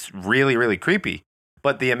it's really, really creepy.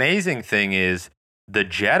 But the amazing thing is the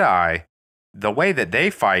Jedi, the way that they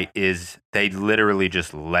fight is they literally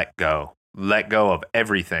just let go of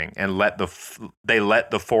everything and let the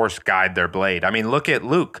Force guide their blade. I mean, look at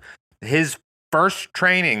Luke. His first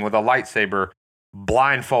training with a lightsaber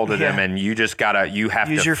blindfolded him, and you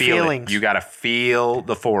have use to your feel feelings. it. You got to feel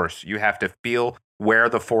the Force. You have to feel where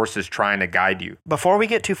the Force is trying to guide you. Before we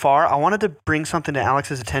get too far, I wanted to bring something to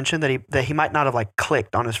Alex's attention that he might not have like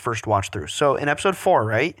clicked on his first watch through. So in episode 4,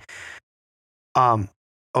 right?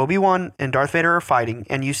 Obi-Wan and Darth Vader are fighting,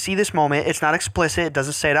 and you see this moment. It's not explicit. It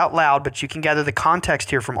doesn't say it out loud, but you can gather the context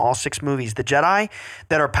here from all 6 movies. The Jedi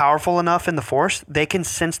that are powerful enough in the Force, they can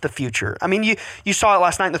sense the future. I mean, you saw it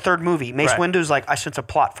last night in the third movie. Mace Windu's like, I sense a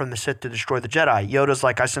plot from the Sith to destroy the Jedi. Yoda's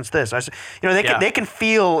like, I sense this. They can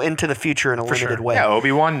feel into the future in a limited way. Yeah,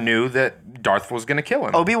 Obi-Wan knew that Darth was going to kill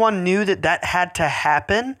him. Obi-Wan knew that had to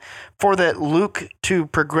happen for Luke to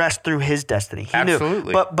progress through his destiny. He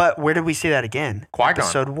Absolutely. knew. But where did we see that again? Qui-Gon.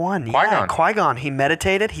 Episode 1. Qui-Gon. Yeah, Qui-Gon. He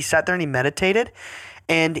meditated. He sat there and he meditated.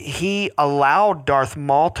 And he allowed Darth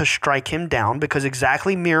Maul to strike him down because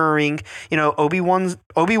exactly mirroring,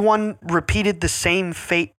 Obi-Wan repeated the same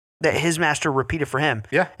fate that his master repeated for him.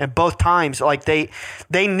 Yeah. And both times, like they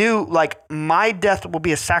knew, like, my death will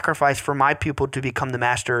be a sacrifice for my pupil to become the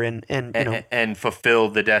master and fulfill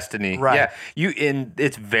the destiny. Right. Yeah.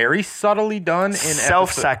 It's very subtly done in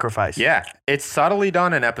self-sacrifice. It's subtly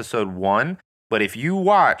done in episode 1. But if you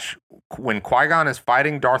watch when Qui-Gon is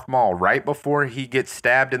fighting Darth Maul right before he gets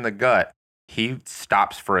stabbed in the gut, he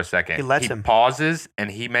stops for a second. He pauses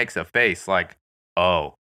and he makes a face like,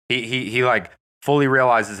 oh. He like fully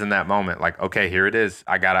realizes in that moment, like, okay, here it is.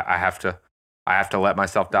 I have to let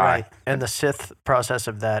myself die. Right. And the Sith process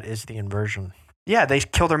of that is the inversion. Yeah, they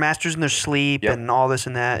kill their masters in their sleep and all this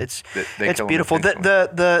and that. It's beautiful.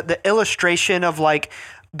 The The illustration of like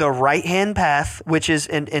the right-hand path, which is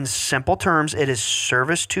in simple terms, it is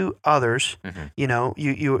service to others. Mm-hmm.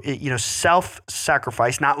 You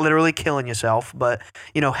self-sacrifice, not literally killing yourself, but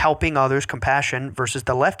helping others, compassion, versus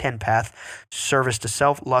the left-hand path, service to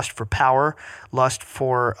self, lust for power, lust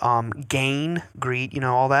for gain, greed,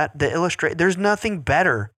 all that. There's nothing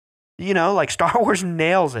better. Like Star Wars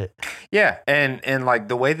nails it. Yeah, and like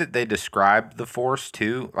the way that they describe the Force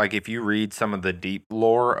too, like if you read some of the deep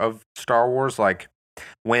lore of Star Wars, like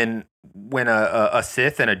when a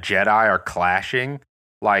Sith and a Jedi are clashing,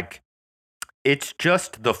 like it's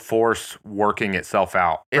just the Force working itself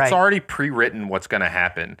out. It's already pre-written what's going to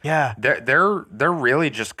happen. Yeah. They're really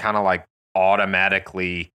just kind of like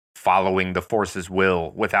automatically following the Force's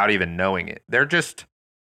will without even knowing it. They're just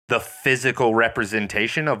the physical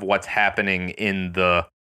representation of what's happening in the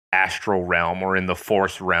astral realm or in the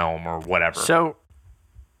Force realm or whatever. So,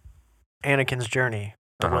 Anakin's journey.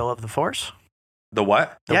 The will of the Force? The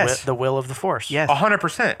what? Yes. The will of the Force. Yes.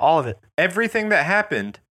 100%. All of it. Everything that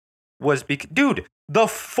happened was dude, the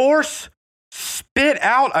Force spit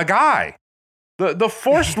out a guy. The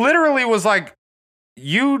Force literally was like,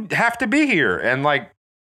 you have to be here. And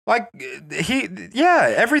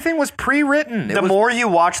everything was pre-written. The more you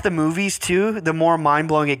watch the movies too, the more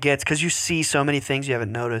mind-blowing it gets because you see so many things you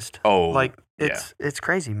haven't noticed. Oh, it's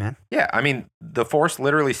crazy, man. Yeah, I mean, the Force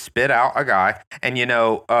literally spit out a guy, and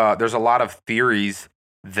there's a lot of theories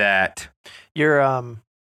that You're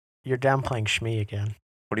downplaying Shmi again.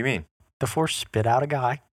 What do you mean? The Force spit out a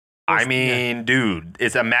guy. I mean, dude,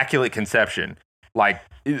 it's immaculate conception. Like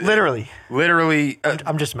Literally.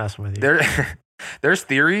 I'm just messing with you. There's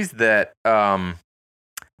theories that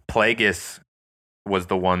Plagueis was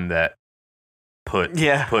the one that put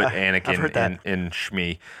Anakin in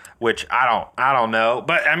Shmi, which I don't know.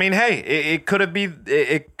 But I mean, hey, it could be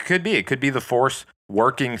the Force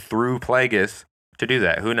working through Plagueis to do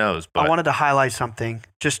that. Who knows? But I wanted to highlight something.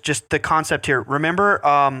 Just the concept here.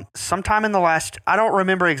 Remember, sometime in the last, I don't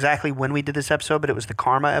remember exactly when we did this episode, but it was the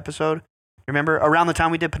Karma episode. Remember around the time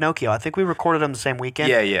we did Pinocchio? I think we recorded them the same weekend.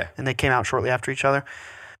 Yeah. And they came out shortly after each other.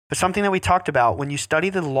 But something that we talked about, when you study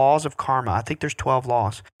the laws of karma, I think there's 12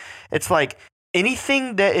 laws. It's like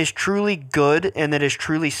anything that is truly good and that is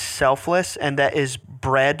truly selfless and that is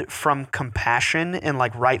bred from compassion and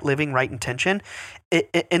like right living, right intention,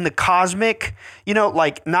 in the cosmic,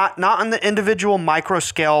 like not on the individual micro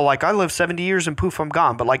scale, like I live 70 years and poof, I'm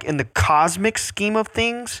gone. But like in the cosmic scheme of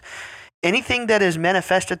things, anything that is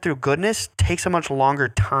manifested through goodness takes a much longer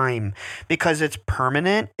time because it's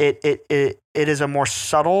permanent. It is a more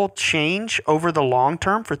subtle change over the long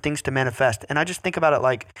term for things to manifest. And I just think about it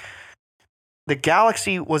like the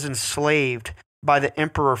galaxy was enslaved by the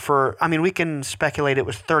emperor for, I mean, we can speculate it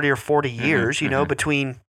was 30 or 40 years,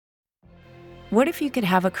 between. What if you could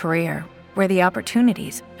have a career where the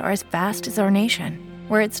opportunities are as vast as our nation,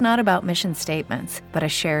 where it's not about mission statements, but a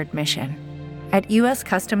shared mission? At U.S.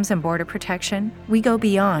 Customs and Border Protection, we go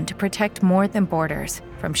beyond to protect more than borders.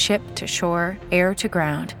 From ship to shore, air to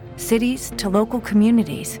ground, cities to local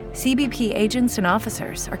communities, CBP agents and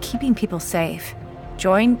officers are keeping people safe.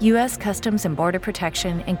 Join U.S. Customs and Border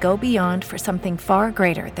Protection and go beyond for something far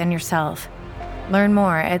greater than yourself. Learn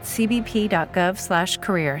more at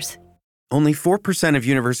cbp.gov/careers. Only 4% of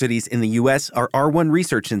universities in the U.S. are R1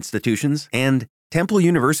 research institutions, and Temple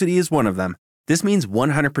University is one of them. This means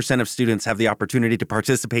 100% of students have the opportunity to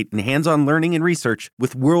participate in hands-on learning and research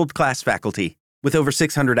with world-class faculty. With over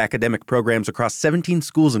 600 academic programs across 17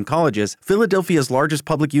 schools and colleges, Philadelphia's largest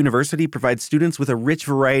public university provides students with a rich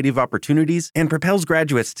variety of opportunities and propels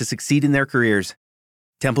graduates to succeed in their careers.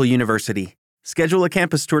 Temple University. Schedule a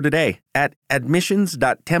campus tour today at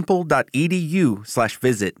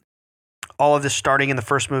admissions.temple.edu/visit. All of this starting in the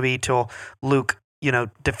first movie till Luke,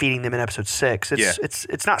 defeating them in episode 6.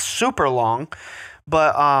 It's not super long,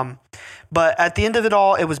 but at the end of it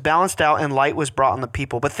all, it was balanced out and light was brought on the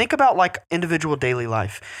people. But think about like individual daily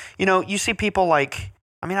life. You see people like,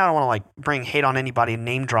 I don't want to like bring hate on anybody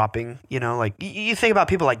name dropping, like you think about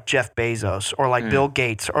people like Jeff Bezos or like Bill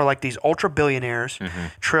Gates or like these ultra billionaires,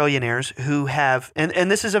 trillionaires who have,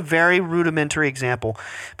 and this is a very rudimentary example,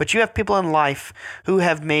 but you have people in life who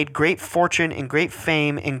have made great fortune and great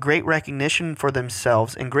fame and great recognition for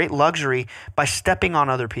themselves and great luxury by stepping on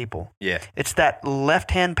other people. Yeah. It's that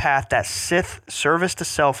left-hand path, that Sith service to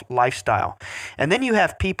self lifestyle. And then you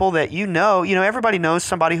have people that everybody knows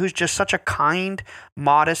somebody who's just such a kind,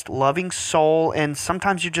 modest, loving soul, and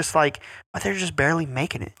sometimes you're just like, but they're just barely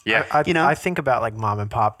making it. Yeah, I think about like mom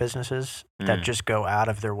and pop businesses that just go out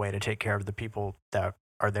of their way to take care of the people that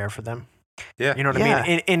are there for them. Yeah, you know what I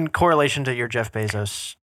mean. In correlation to your Jeff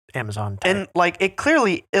Bezos, Amazon type. And like it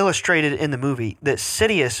clearly illustrated in the movie that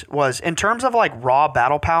Sidious was, in terms of like raw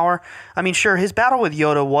battle power, sure, his battle with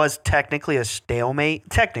Yoda was technically a stalemate,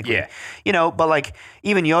 technically, but like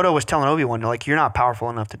even Yoda was telling Obi-Wan, like, you're not powerful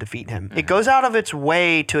enough to defeat him. It goes out of its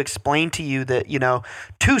way to explain to you that,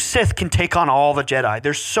 two Sith can take on all the Jedi.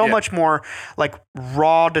 There's so much more like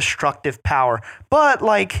raw destructive power, but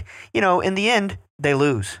like, in the end, they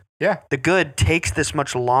lose. Yeah. The good takes this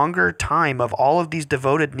much longer time of all of these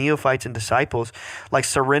devoted neophytes and disciples, like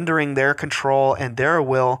surrendering their control and their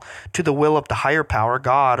will to the will of the higher power,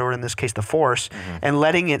 God, or in this case, the Force, and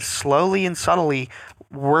letting it slowly and subtly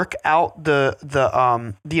work out the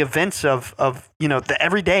events of the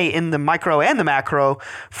everyday in the micro and the macro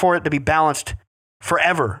for it to be balanced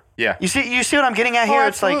forever. Yeah. You see what I'm getting at here?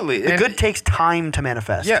 It's like absolutely. the good takes time to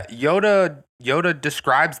manifest. Yeah, Yoda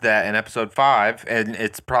describes that in episode 5, and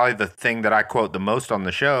it's probably the thing that I quote the most on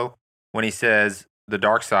the show when he says the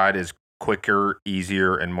dark side is, quicker,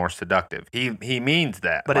 easier, and more seductive. He means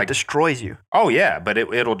that. But it destroys you. Oh, yeah, but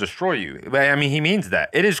it'll destroy you. But, I mean, he means that.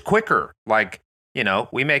 It is quicker. Like, you know,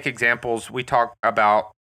 we make examples. We talk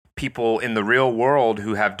about people in the real world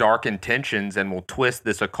who have dark intentions and will twist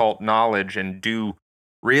this occult knowledge and do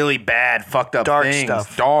really bad, fucked up Dark things.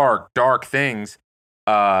 stuff. Dark things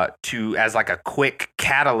as like a quick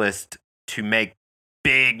catalyst to make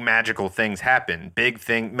big magical things happen,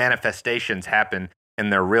 manifestations happen in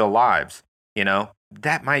their real lives. You know,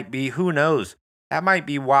 that might be, who knows? That might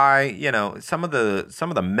be why, you know, some of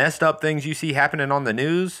the messed up things you see happening on the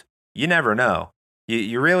news, you never know.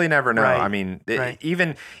 You really never know. Right. I mean, Right.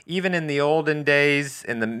 even in the olden days,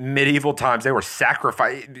 in the medieval times, they were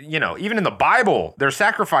sacrificing, you know, even in the Bible, they're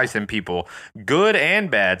sacrificing people, good and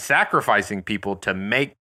bad, sacrificing people to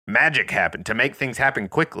make magic happen, to make things happen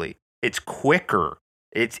quickly. It's quicker.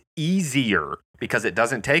 It's easier because it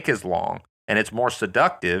doesn't take as long. And it's more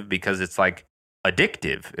seductive because it's like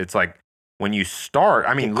addictive. It's like when you start,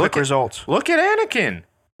 I mean, Quick results. Look at Anakin.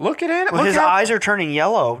 Well, his eyes are turning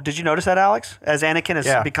yellow. Did you notice that, Alex? As Anakin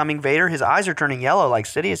is becoming Vader, his eyes are turning yellow like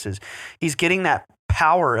Sidious's. He's getting that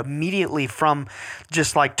power immediately from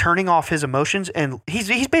just like turning off his emotions, and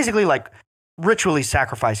he's basically like ritually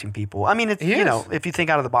sacrificing people. I mean, it's, you know, if you think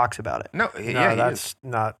out of the box about it. No, that's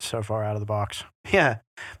not so far out of the box. Yeah.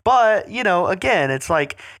 But, you know, again, it's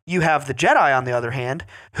like you have the Jedi, on the other hand,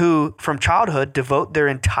 who from childhood devote their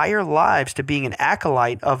entire lives to being an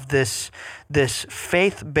acolyte of this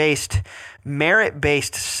faith-based,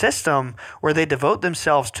 merit-based system where they devote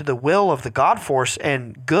themselves to the will of the God Force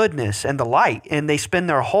and goodness and the light. And they spend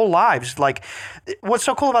their whole lives, like, what's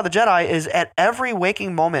so cool about the Jedi is at every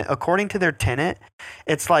waking moment, according to their tenet,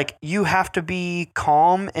 it's like you have to be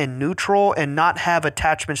calm and neutral and not have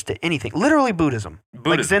attachments to anything. Literally Buddhism.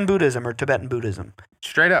 Like Zen Buddhism or Tibetan Buddhism.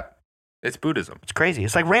 Straight up. It's Buddhism. It's crazy.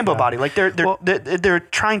 It's like rainbow body. Like they're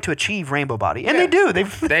trying to achieve rainbow body. And they do. They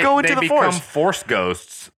go into the Force. They become Force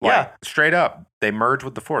ghosts. Like, straight up. They merge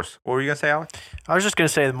with the Force. What were you going to say, Alex? I was just going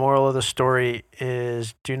to say the moral of the story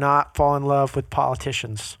is do not fall in love with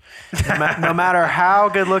politicians. No matter how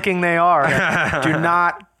good looking they are, do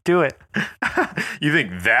not do it. You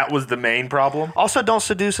think that was the main problem? Also, don't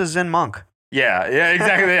seduce a Zen monk. Yeah,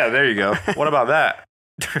 exactly. Yeah, there you go. What about that?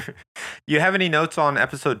 You have any notes on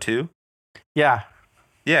episode 2? Yeah.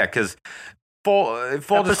 Yeah, because full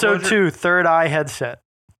episode disclosure, 2, third eye headset.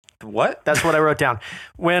 What? That's what I wrote down.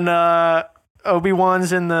 When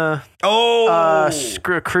Obi-Wan's in the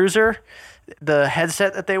cruiser, the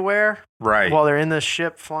headset that they wear while they're in the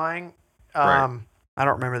ship flying, I don't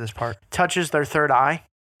remember this part, touches their third eye,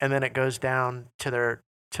 and then it goes down to their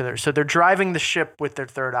so they're driving the ship with their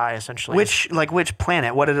third eye essentially. Which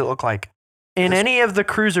planet? What did it look like? In any of the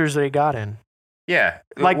cruisers they got in. Yeah.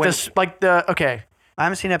 Okay. I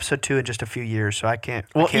haven't seen episode 2 in just a few years, so I can't.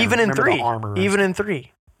 Well, I can't even in 3. Even in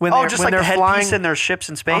 3. When they're the flying headpiece in their ships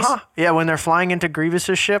in space? Uh-huh. Yeah, when they're flying into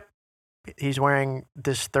Grievous's ship, he's wearing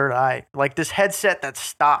this third eye. Like this headset that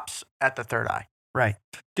stops at the third eye. Right.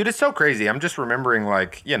 Dude, it's so crazy. I'm just remembering,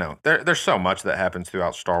 like, you know, there's so much that happens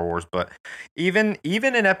throughout Star Wars, but even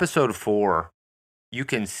in episode 4, you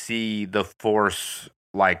can see the Force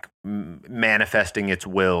like manifesting its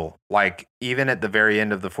will. Like even at the very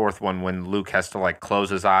end of the 4th one, when Luke has to like close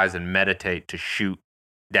his eyes and meditate to shoot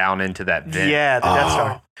down into that vent. Yeah, that's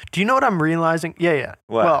right. Do you know what I'm realizing? Yeah.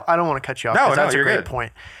 What? Well, I don't want to cut you off. No, that's you're a great good.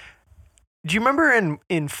 point. Do you remember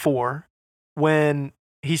in 4 when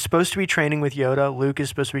he's supposed to be training with Yoda? Luke is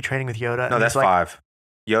supposed to be training with Yoda. No, that's 5.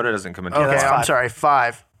 Yoda doesn't come into Okay, that's 5. I'm sorry,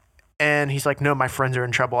 5. And he's like, no, my friends are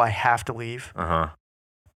in trouble. I have to leave. Uh-huh.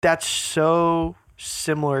 That's so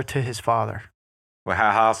similar to his father. Well,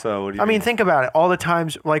 how so? What do you I mean, think about it. All the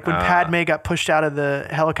times, like when Padme got pushed out of the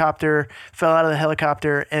helicopter, fell out of the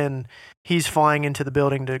helicopter, and he's flying into the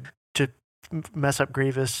building to mess up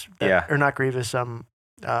Grievous. Or not Grievous,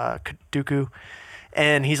 Dooku.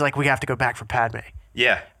 And he's like, we have to go back for Padme.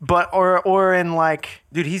 Yeah. But, or in like...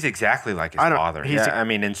 Dude, he's exactly like his father. I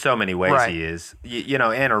mean, in so many ways he is. You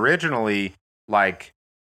know, and originally, like,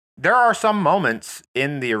 there are some moments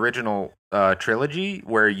in the original trilogy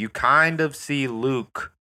where you kind of see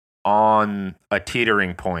Luke on a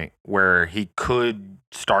teetering point where he could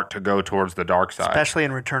start to go towards the dark side. Especially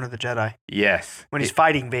in Return of the Jedi. Yes. When he's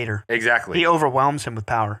fighting Vader. Exactly. He overwhelms him with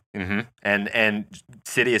power. Mm-hmm. And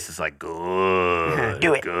Sidious is like, good.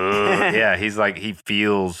 Do it. Good. Yeah, he's like, he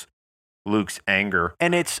feels Luke's anger.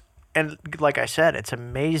 And like I said, it's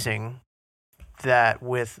amazing that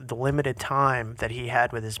with the limited time that he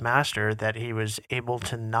had with his master, that he was able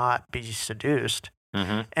to not be seduced.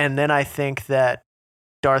 Mm-hmm. And then I think that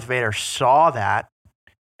Darth Vader saw that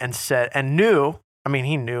and said, and knew I mean,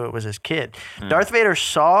 he knew it was his kid. Darth Vader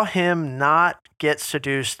saw him not get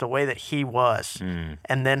seduced the way that he was,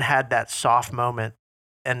 and then had that soft moment,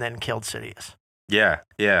 and then killed Sidious. Yeah,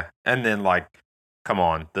 yeah. And then, like, come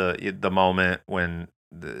on, the moment when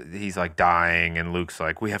he's like dying, and Luke's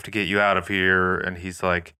like, "We have to get you out of here," and he's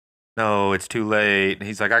like, "No, it's too late." And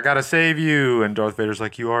he's like, "I gotta save you," and Darth Vader's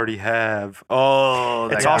like, "You already have." Oh,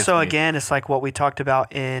 it's also again, it's like what we talked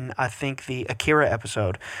about in I think the Akira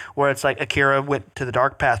episode, where it's like Akira went to the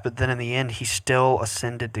dark path, but then in the end he still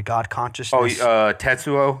ascended to God consciousness. Oh,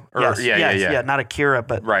 Tetsuo? Yeah, not Akira,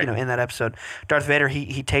 but right. In that episode, Darth Vader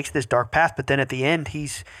he takes this dark path, but then at the end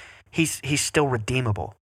he's still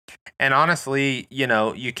redeemable. And honestly,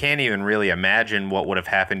 you can't even really imagine what would have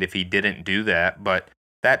happened if he didn't do that, but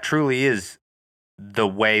that truly is the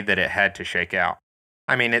way that it had to shake out.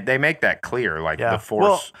 I mean, they make that clear, like the Force.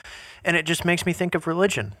 Well, and it just makes me think of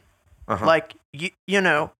religion. Like,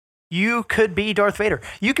 you could be Darth Vader.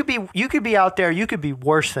 You could be out there. You could be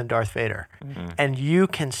worse than Darth Vader, and you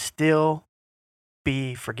can still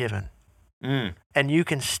be forgiven. And you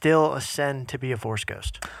can still ascend to be a Force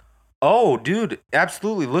ghost. Oh, dude,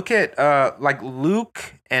 absolutely. Look at like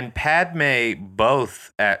Luke and Padme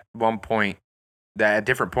both at one point, that at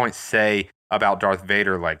different points say about Darth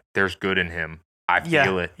Vader, like, there's good in him. I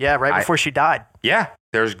feel it. Yeah, right before she died. Yeah,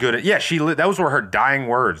 there's good. Yeah, that was were her dying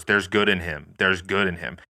words. There's good in him. There's good in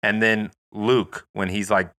him. And then Luke, when he's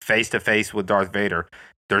like face to face with Darth Vader,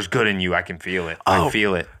 there's good in you. I can feel it. I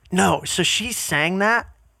feel it. No, so she sang that,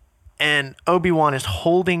 and Obi-Wan is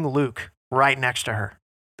holding Luke right next to her.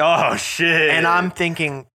 Oh, shit. And I'm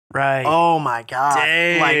thinking, right? Oh my God!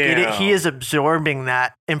 Damn. Like he is absorbing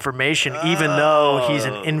that information, even though he's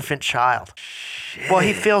an infant child. Shit. Well,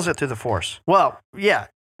 he feels it through the Force. Well, yeah,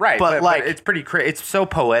 right. But like, it's pretty crazy. It's so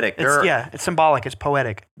poetic. It's symbolic. It's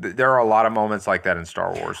poetic. There are a lot of moments like that in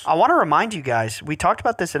Star Wars. I want to remind you guys. We talked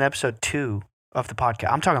about this in episode 2 of the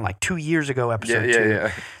podcast. I'm talking like 2 years ago, episode 2.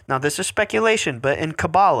 Yeah. Now, this is speculation, but in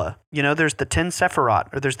Kabbalah, there's the 10 Sephirot,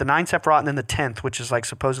 or there's the 9 Sephirot and then the 10th, which is like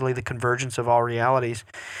supposedly the convergence of all realities.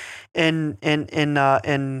 In Kabbalah,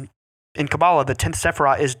 the 10th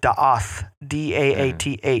Sephirot is Da'ath,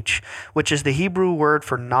 D-A-A-T-H, which is the Hebrew word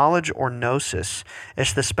for knowledge or gnosis.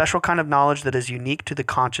 It's the special kind of knowledge that is unique to the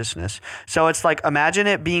consciousness. So it's like, imagine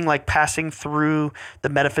it being like passing through the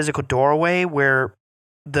metaphysical doorway where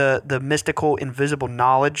the mystical, invisible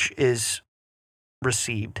knowledge is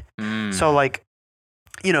received. So like,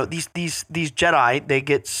 these Jedi, they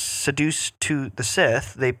get seduced to the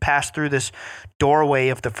Sith. They pass through this doorway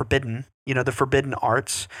of the forbidden, the forbidden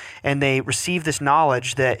arts, and they receive this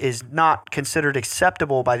knowledge that is not considered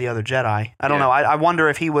acceptable by the other Jedi. I don't know. I wonder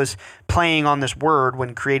if he was playing on this word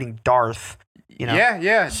when creating Darth.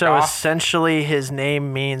 Yeah. So essentially, his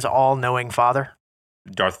name means all-knowing Father.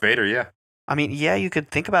 Darth Vader, yeah. I mean, yeah, you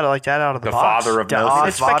could think about it like that out of the box. Father of Gnosis.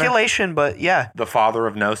 It's speculation, but yeah. The Father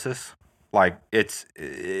of Gnosis. Like,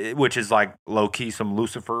 which is like low-key some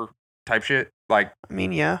Lucifer type shit. Like, I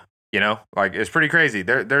mean, yeah. Like, it's pretty crazy.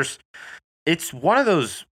 It's one of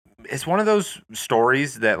those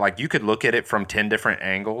stories that, like, you could look at it from 10 different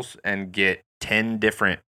angles and get 10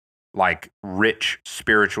 different, like, rich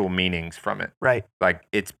spiritual meanings from it. Right. Like,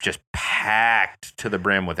 it's just packed to the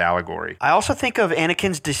brim with allegory. I also think of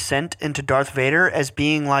Anakin's descent into Darth Vader as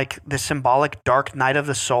being like the symbolic dark night of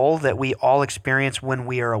the soul that we all experience when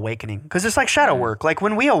we are awakening. Because it's like shadow work. Like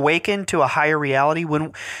when we awaken to a higher reality,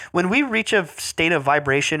 when we reach a state of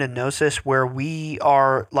vibration and gnosis where we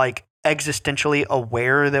are like existentially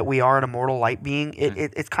aware that we are an immortal light being,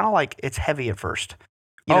 it's kind of like it's heavy at first.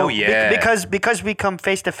 Because we come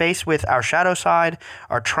face to face with our shadow side,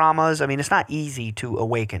 our traumas. I mean, it's not easy to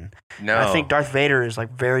awaken. No, and I think Darth Vader is like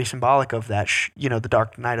very symbolic of that. The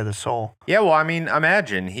dark night of the soul. Yeah, well, I mean,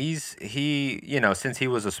 imagine since he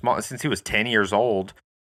was 10 years old,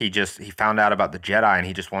 he found out about the Jedi and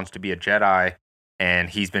he just wants to be a Jedi,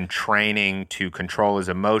 and he's been training to control his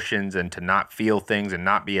emotions and to not feel things and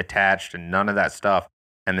not be attached and none of that stuff,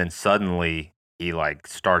 and then suddenly he like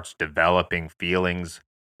starts developing feelings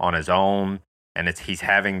on his own, and he's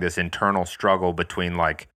having this internal struggle between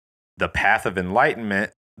like the path of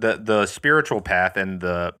enlightenment, the spiritual path, and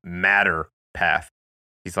the matter path.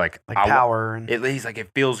 He's like power, he's like, it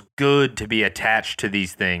feels good to be attached to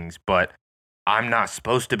these things, but I'm not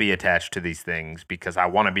supposed to be attached to these things because I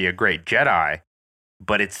want to be a great Jedi,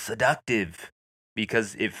 but it's seductive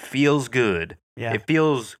because it feels good. Yeah. It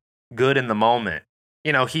feels good in the moment.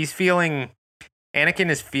 Anakin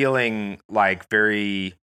is feeling like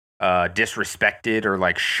very disrespected or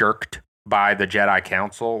like shirked by the Jedi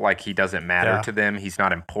Council. Like he doesn't matter to them. He's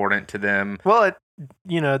not important to them. Well,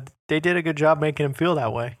 they did a good job making him feel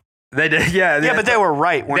that way. They did, yeah. Yeah, but they were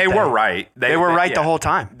right, weren't they? They were right. They were right the whole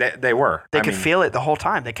time. They were. They could feel it the whole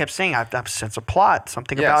time. They kept saying, "I sense a plot.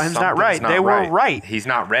 Something about him's not right." They were right. He's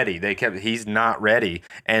not ready. He's not ready,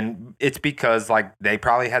 and it's because like they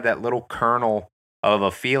probably had that little kernel of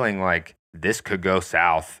a feeling like this could go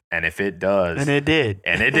south, and if it does, and it did,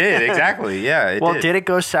 exactly, yeah. Did it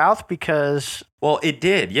go south? Because it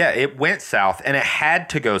did. Yeah, it went south, and it had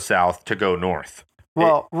to go south to go north.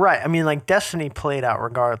 Well, right. I mean, like Destiny played out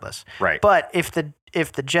regardless. Right. But if the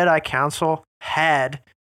Jedi Council had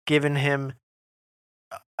given him,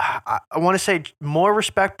 I want to say more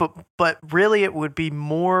respect, but really it would be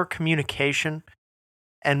more communication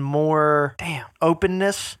and more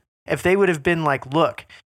openness. If they would have been like, look,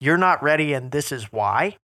 you're not ready and this is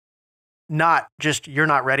why. Not just, you're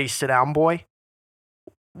not ready, sit down, boy.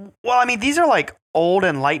 Well, I mean, these are like old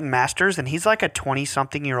enlightened masters, and he's like a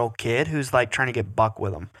 20-something-year-old kid who's like trying to get buck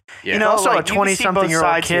with him. Yeah. You know, also like, a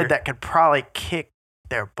 20-something-year-old kid that could probably kick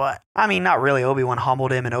their butt. I mean, not really. Obi-Wan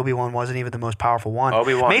humbled him, and Obi-Wan wasn't even the most powerful one.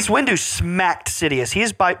 Mace Windu smacked Sidious.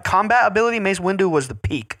 His by combat ability, Mace Windu was the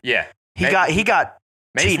peak. Yeah. He got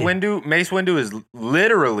Mace cheated. Mace Windu is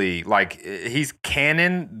literally like he's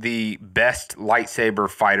canon the best lightsaber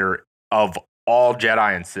fighter of all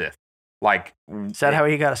Jedi and Sith. Like, is that how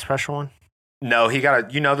he got a special one? No, he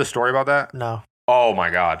got you know the story about that? No. Oh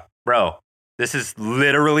my God. Bro, this is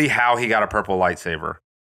literally how he got a purple lightsaber.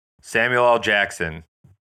 Samuel L. Jackson,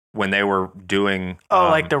 when they were doing...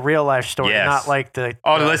 like the real life story, yes. not like the...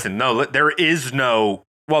 Listen, no, there is no...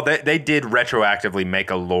 Well, they did retroactively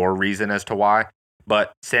make a lore reason as to why,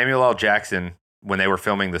 but Samuel L. Jackson, when they were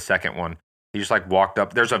filming the second one, he just like walked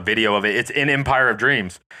up. There's a video of it. It's in Empire of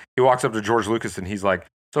Dreams. He walks up to George Lucas and he's like,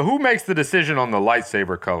 so who makes the decision on the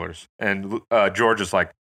lightsaber colors? And George is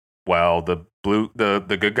like, well, the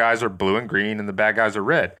good guys are blue and green and the bad guys are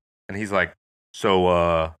red. And he's like,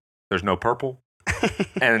 so there's no purple?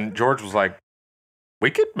 And George was like, we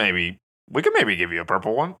could maybe give you a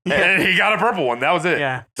purple one. And he got a purple one. That was it.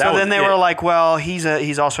 Yeah. So then they were like, well, he's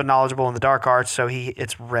also knowledgeable in the dark arts, so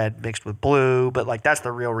it's red mixed with blue, but like that's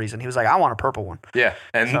the real reason. He was like, I want a purple one. Yeah.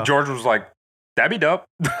 And George was like, that'd be dope.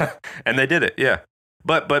 And they did it. Yeah.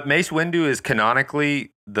 But Mace Windu is canonically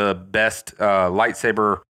the best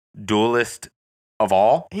lightsaber duelist of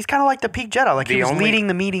all. He's kind of like the peak Jedi. Like he was leading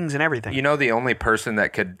the meetings and everything. You know, the only person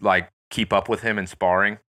that could like keep up with him in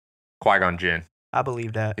sparring, Qui-Gon Jinn. I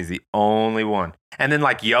believe that. He's the only one. And then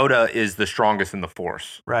like Yoda is the strongest in the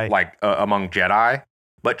Force. Right. Like among Jedi.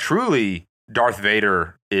 But truly, Darth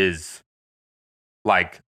Vader is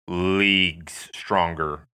like leagues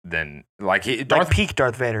stronger than like peak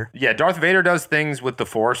Darth Vader. Yeah, Darth Vader does things with the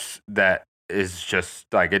Force that is just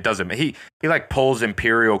like it doesn't. He like pulls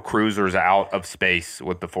Imperial cruisers out of space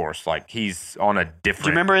with the Force. Like he's on a different. Do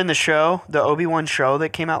you remember in the show, the Obi-Wan show that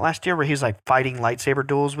came out last year, where he was like fighting lightsaber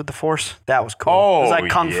duels with the Force? That was cool. Oh, it was like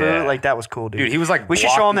kung fu. yeah. Like that was cool, dude. Dude, he was like we should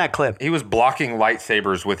show him that clip. He was blocking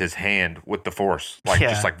lightsabers with his hand with the Force. Like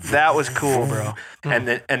just like that was cool, bro. And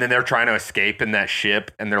then they're trying to escape in that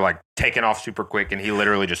ship, and they're like taking off super quick, and he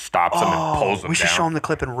literally just stops them and pulls them down. We should show him the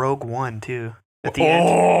clip in Rogue One too. At the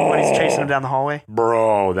end, when he's chasing him down the hallway.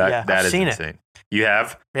 Bro, that is seen insane. You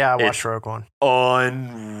have? Yeah, I watched Rogue One.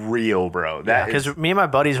 Unreal, bro. Because me and my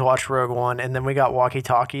buddies watched Rogue One, and then we got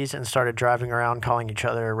walkie-talkies and started driving around calling each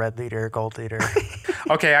other red leader, gold leader.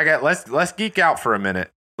 Okay, let's geek out for a minute.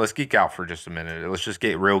 Let's geek out for just a minute. Let's just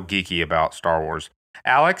get real geeky about Star Wars.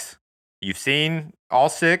 Alex, you've seen all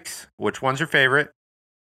 6. Which one's your favorite?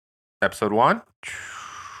 Episode 1?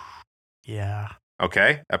 Yeah.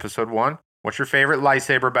 Okay, episode 1. What's your favorite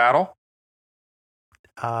lightsaber battle?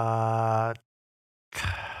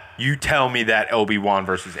 You tell me that Obi-Wan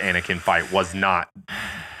versus Anakin fight was not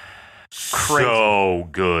crazy. So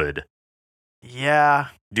good. Yeah.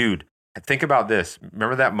 Dude, think about this.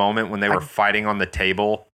 Remember that moment when they were fighting on the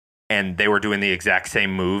table and they were doing the exact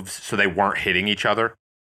same moves so they weren't hitting each other?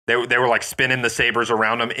 They were like spinning the sabers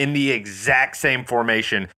around them in the exact same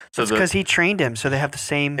formation. So because he trained him, so they have the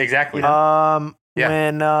same. Exactly. You know?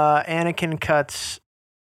 When Anakin cuts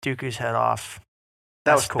Dooku's head off,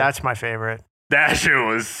 that was cool. That's my favorite. That shit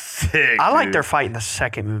was sick. I like their fight in the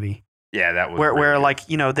second movie. Yeah, that was where like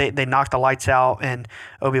they knocked the lights out and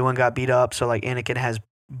Obi-Wan got beat up, so like Anakin has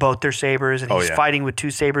both their sabers and he's fighting with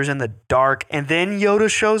 2 sabers in the dark, and then Yoda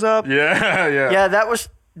shows up. Yeah.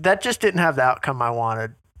 That just didn't have the outcome I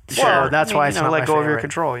wanted. Sure, so that's why it's not let my go favorite. of your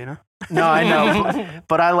control. You know. No, I know,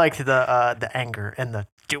 but I liked the anger and the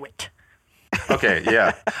do it. Okay,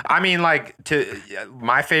 yeah. I mean, like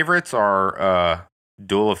my favorites are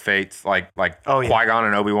Duel of Fates, like Qui-Gon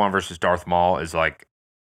and Obi-Wan versus Darth Maul is like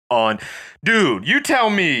on. Dude, you tell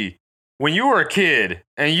me when you were a kid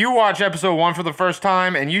and you watch episode 1 for the first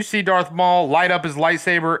time and you see Darth Maul light up his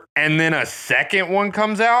lightsaber and then a second one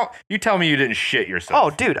comes out, you tell me you didn't shit yourself.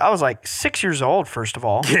 Oh, dude, I was like 6 years old, first of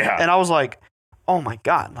all. Yeah. And I was like, oh my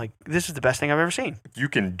God, like this is the best thing I've ever seen. You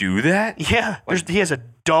can do that? Yeah. He has a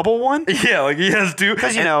double one. Yeah, like he has two.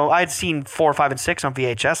 Because, I had seen 4, 5, and 6 on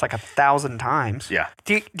VHS like 1,000 times. Yeah.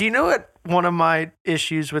 Do you know what one of my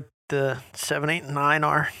issues with the 7, 8, and 9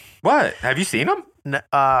 are? What? Have you seen them?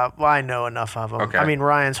 Well, I know enough of them. Okay. I mean,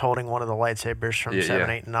 Ryan's holding one of the lightsabers from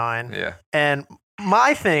 7, 8, and 9. Yeah. And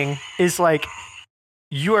my thing is like,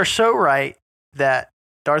 you are so right that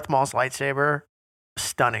Darth Maul's lightsaber,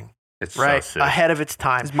 stunning. It's right? so sick. Ahead of its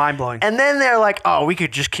time. It's mind blowing. And then they're like, oh, we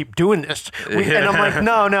could just keep doing this. And I'm like,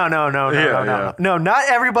 no. No, not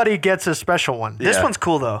everybody gets a special one. This one's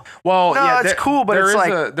cool, though. Well, no, it's cool, but it's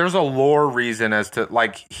like... there's a lore reason as to,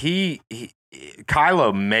 like,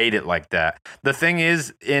 Kylo made it like that. The thing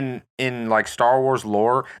is, in like Star Wars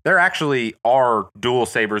lore, there actually are dual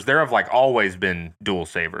sabers. There have like always been dual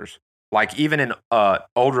sabers. Like even in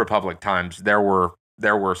Old Republic times, there were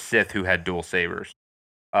Sith who had dual sabers,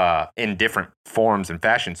 in different forms and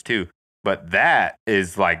fashions too. But that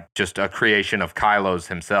is like just a creation of Kylo's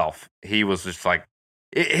himself. He was just like,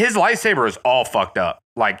 his lightsaber is all fucked up.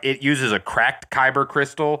 Like it uses a cracked kyber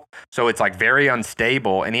crystal, so it's like very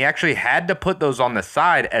unstable. And he actually had to put those on the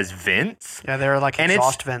side as vents. Yeah, they're like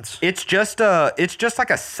exhaust vents. It's just like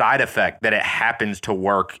a side effect that it happens to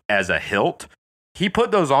work as a hilt. He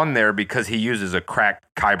put those on there because he uses a cracked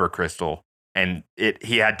kyber crystal, and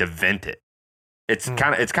he had to vent it. It's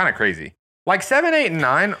kind of crazy. Like 7, 8, and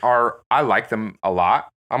 9 I like them a lot.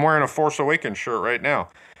 I'm wearing a Force Awakens shirt right now.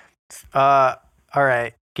 All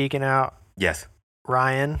right, geeking out. Yes.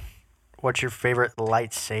 Ryan, what's your favorite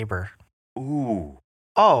lightsaber? Ooh.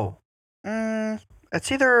 Oh,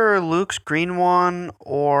 it's either Luke's green one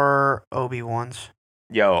or Obi-Wan's.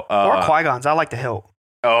 Or Qui-Gon's. I like the hilt.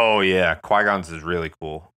 Oh yeah, Qui-Gon's is really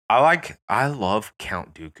cool. I love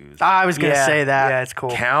Count Dooku's. I was gonna say that. Yeah, it's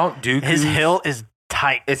cool. Count Dooku's. His hilt is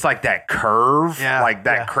tight. It's like that curve, like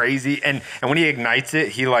that crazy. And when he ignites it,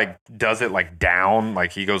 he like does it like down,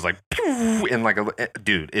 like he goes like pew, and like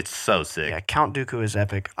dude, it's so sick. Yeah, Count Dooku is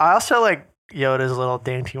epic. I also like Yoda's little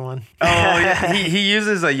dainty one. Oh yeah, he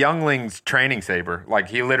uses a youngling's training saber. Like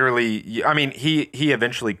he literally, I mean, he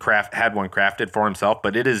eventually had one crafted for himself,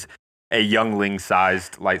 but it is a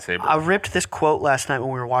youngling-sized lightsaber. I ripped this quote last night when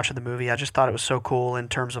we were watching the movie. I just thought it was so cool in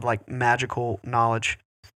terms of like magical knowledge.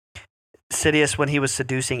 Sidious, when he was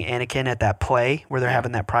seducing Anakin at that play where they're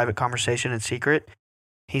having that private conversation in secret,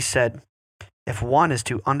 he said, if one is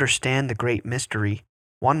to understand the great mystery,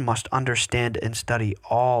 one must understand and study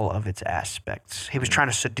all of its aspects. He was trying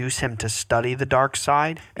to seduce him to study the dark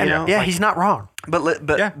side. He's not wrong. But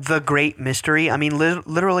the great mystery, I mean,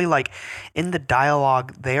 literally, like in the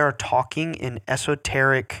dialogue, they are talking in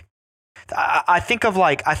esoteric. I think of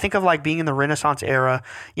like being in the Renaissance era,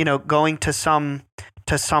 going to some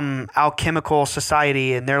alchemical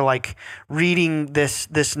society, and they're like reading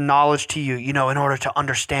this knowledge to you, in order to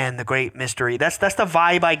understand the great mystery. That's the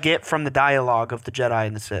vibe I get from the dialogue of the Jedi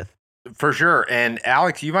and the Sith. For sure. And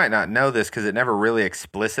Alex, you might not know this because it never really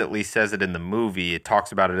explicitly says it in the movie. It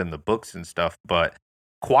talks about it in the books and stuff. But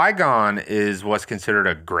Qui-Gon is what's considered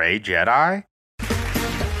a gray Jedi.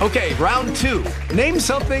 Okay, round 2. Name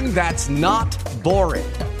something that's not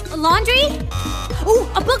boring. A laundry? Ooh,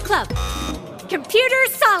 a book club. Computer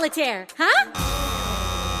solitaire, huh?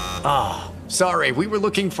 Ah, oh, sorry. We were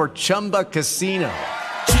looking for Chumba Casino.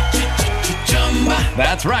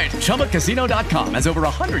 That's right. ChumbaCasino.com has over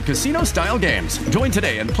 100 casino-style games. Join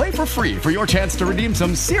today and play for free for your chance to redeem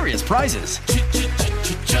some serious prizes.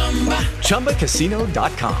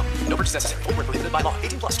 ChumbaCasino.com. No purchase necessary. Void where prohibited by law.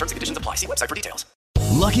 18+ terms and conditions apply. See website for details.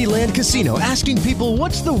 Lucky Land Casino, asking people,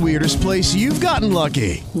 what's the weirdest place you've gotten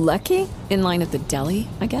lucky? Lucky? In line at the deli,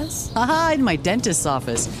 I guess? Aha, in my dentist's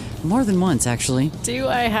office. More than once, actually. Do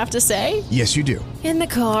I have to say? Yes, you do. In the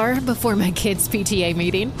car before my kids' PTA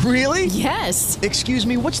meeting. Really? Yes. Excuse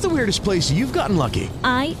me, what's the weirdest place you've gotten lucky?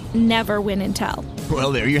 I never win and tell.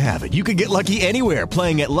 Well, there you have it. You can get lucky anywhere,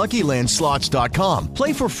 playing at LuckyLandSlots.com.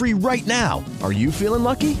 Play for free right now. Are you feeling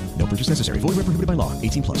lucky? No purchase necessary. Void where prohibited by law.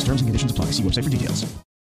 18+. Terms and conditions apply. See website for details.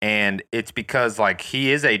 And it's because like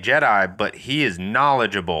he is a Jedi, but he is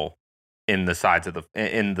knowledgeable in the sides of the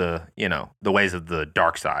ways of the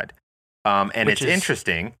dark side. And it's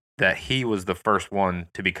interesting that he was the first one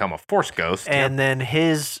to become a Force ghost. And then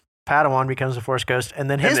his Padawan becomes a Force ghost. And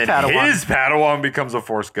then his Padawan becomes a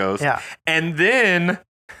Force ghost. Yeah. And then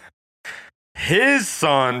his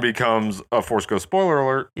son becomes a Force ghost. Spoiler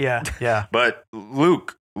alert. Yeah. But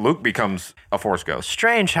Luke Luke becomes a Force ghost.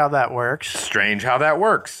 Strange how that works. Strange how that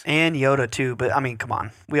works. And Yoda too, but I mean, come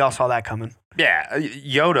on. We all saw that coming. Yeah,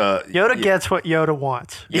 Yoda. Yoda gets what Yoda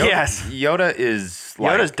wants. Yes. Yoda is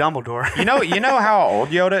like... Yoda's Dumbledore. you know how old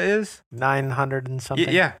Yoda is? 900 and something.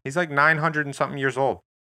 Yeah, he's like 900 and something years old.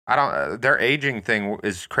 I don't... their aging thing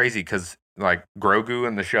is crazy because like Grogu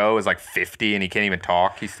in the show is like 50 and he can't even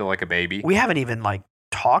talk. He's still like a baby. We haven't even like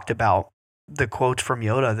talked about the quotes from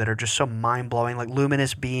Yoda that are just so mind-blowing. Like,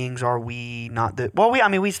 luminous beings are we, not the... Well,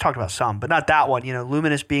 we talked about some, but not that one. You know,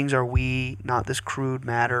 luminous beings are we, not this crude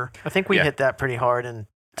matter. I think we hit that pretty hard in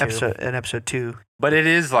episode 2. But it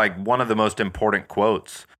is like one of the most important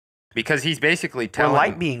quotes because he's basically telling... We're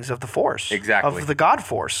light beings of the Force. Exactly. Of the God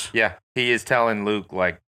Force. Yeah. He is telling Luke,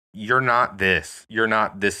 like, you're not this. You're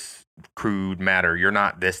not this crude matter. You're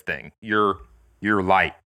not this thing. You're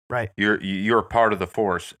light. Right. You're part of the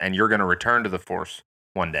Force, and you're going to return to the Force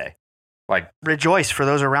one day. Like, rejoice for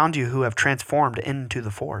those around you who have transformed into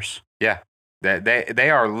the Force. Yeah. They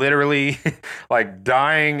are literally like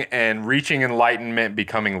dying and reaching enlightenment,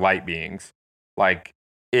 becoming light beings. Like,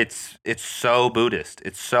 it's so Buddhist.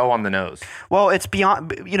 It's so on the nose. Well, it's beyond,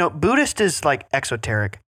 Buddhist is like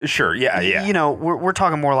esoteric. Sure, yeah. We're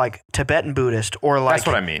talking more like Tibetan Buddhist or like that's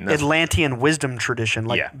what I mean. Atlantean wisdom tradition,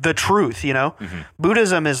 like the truth, Mm-hmm.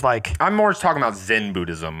 Buddhism is like... I'm more talking about Zen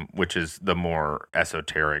Buddhism, which is the more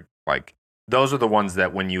esoteric. Like, those are the ones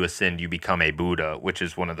that when you ascend, you become a Buddha, which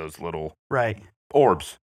is one of those little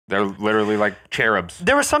orbs. They're literally like cherubs.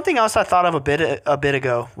 There was something else I thought of a bit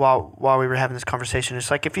ago while we were having this conversation. It's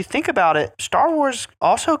like, if you think about it, Star Wars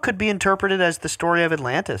also could be interpreted as the story of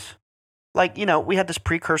Atlantis. Like, we had this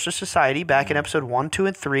precursor society back in episode 1, 2,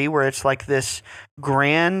 and 3, where it's like this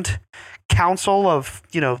grand council of,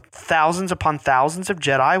 thousands upon thousands of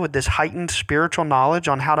Jedi with this heightened spiritual knowledge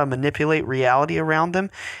on how to manipulate reality around them.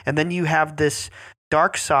 And then you have this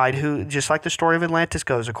dark side who, just like the story of Atlantis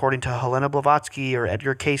goes, according to Helena Blavatsky or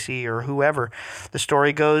Edgar Cayce or whoever, the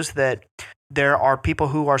story goes that there are people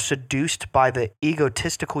who are seduced by the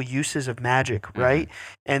egotistical uses of magic, right?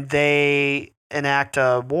 And they enact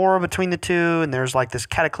a war between the two, and there's like this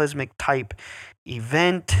cataclysmic type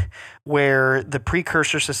event where the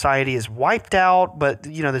precursor society is wiped out, but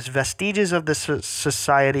there's vestiges of this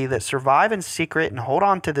society that survive in secret and hold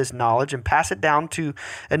on to this knowledge and pass it down to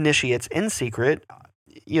initiates in secret,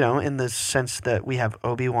 in the sense that we have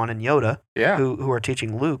Obi-Wan and Yoda who are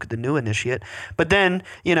teaching Luke, the new initiate. But then,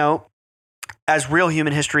 as real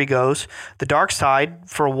human history goes, the dark side,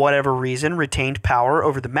 for whatever reason, retained power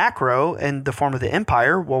over the macro in the form of the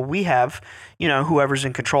Empire. Well, we have, whoever's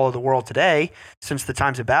in control of the world today since the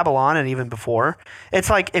times of Babylon and even before. It's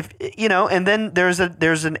like, if and then there's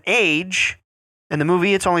an age. In the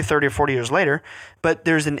movie, it's only 30 or 40 years later, but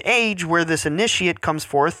there's an age where this initiate comes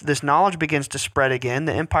forth, this knowledge begins to spread again,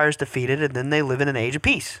 the Empire's defeated, and then they live in an age of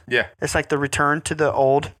peace. Yeah. It's like the return to the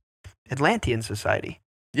old Atlantean society.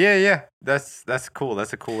 Yeah. That's cool.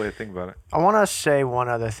 That's a cool way to think about it. I want to say one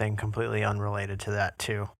other thing completely unrelated to that,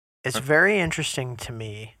 too. It's very interesting to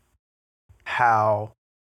me how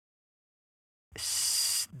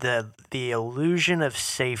the illusion of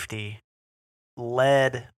safety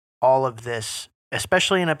led all of this,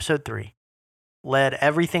 especially in episode 3, led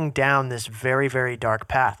everything down this very, very dark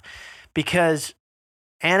path. Because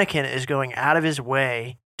Anakin is going out of his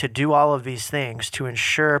way to do all of these things to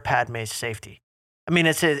ensure Padme's safety. I mean,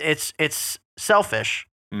 it's selfish,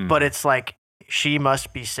 but it's like, she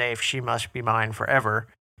must be safe. She must be mine forever.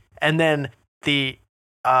 And then the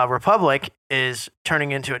Republic is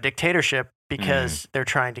turning into a dictatorship because they're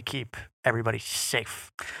trying to keep everybody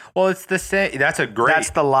safe. Well, it's the same. That's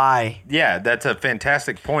the lie. Yeah, that's a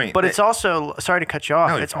fantastic point. But it's also, sorry to cut you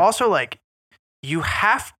off. No, it's also like, you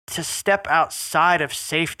have to step outside of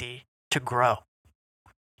safety to grow.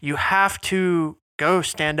 You have to go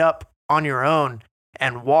stand up on your own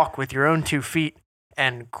and walk with your own 2 feet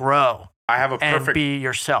and grow. And be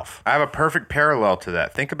yourself. I have a perfect parallel to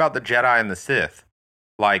that. Think about the Jedi and the Sith.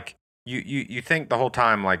 Like, you think the whole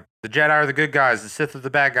time, like, the Jedi are the good guys, the Sith are the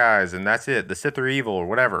bad guys, and that's it. The Sith are evil or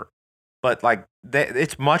whatever. But, like,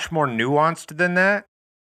 it's much more nuanced than that.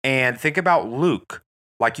 And think about Luke.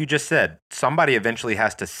 Like you just said, somebody eventually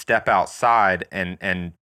has to step outside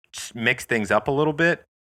and mix things up a little bit.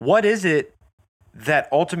 What is it that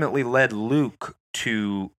ultimately led Luke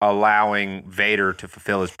to allowing Vader to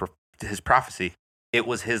fulfill his prophecy? It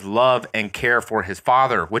was his love and care for his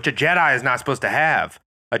father, which a Jedi is not supposed to have.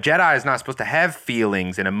 A Jedi is not supposed to have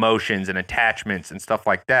feelings and emotions and attachments and stuff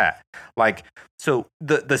like that. Like, so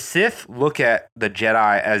the Sith look at the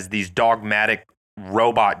Jedi as these dogmatic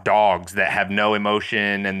robot dogs that have no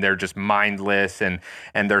emotion and they're just mindless and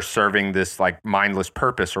they're serving this like mindless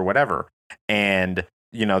purpose or whatever. And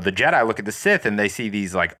you know, the Jedi look at the Sith and they see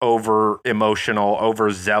these like over emotional,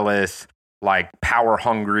 overzealous, like power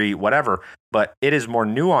hungry, whatever. But it is more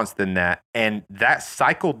nuanced than that. And that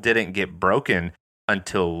cycle didn't get broken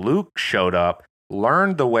until Luke showed up,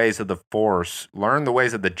 learned the ways of the Force, learned the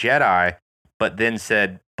ways of the Jedi, but then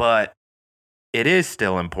said, but it is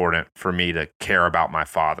still important for me to care about my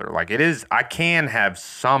father. Like it is, I can have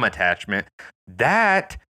some attachment.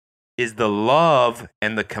 That is the love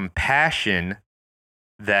and the compassion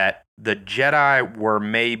that the Jedi were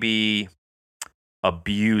maybe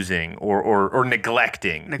abusing or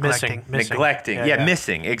neglecting. Neglecting.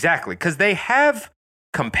 Missing, exactly. Because they have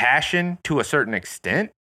compassion to a certain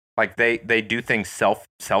extent. Like they do things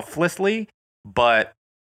selflessly, but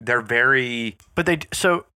they're very... But they...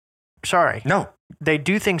 So, sorry. No. They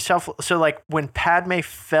do things So like when Padme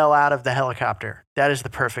fell out of the helicopter, that is the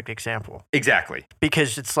perfect example. Exactly.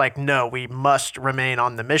 Because it's like, no, we must remain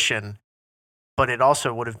on the mission, but it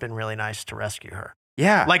also would have been really nice to rescue her.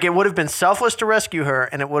 Yeah. Like it would have been selfless to rescue her,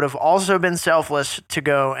 and it would have also been selfless to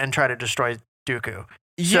go and try to destroy Dooku.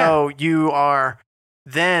 Yeah. So you are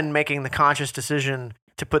then making the conscious decision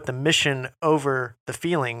to put the mission over the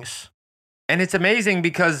feelings. And it's amazing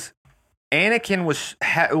because Anakin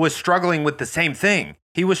was struggling with the same thing.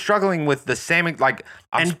 He was struggling with the same, like,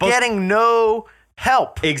 getting no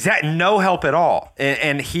help. No help at all.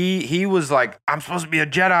 And he was like, I'm supposed to be a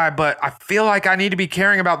Jedi, but I feel like I need to be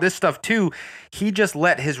caring about this stuff too. He just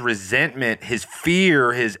let his resentment, his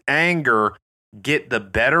fear, his anger get the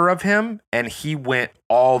better of him, and he went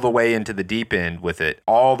all the way into the deep end with it,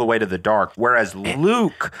 all the way to the dark. Whereas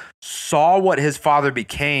Luke saw what his father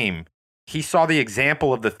became. He saw the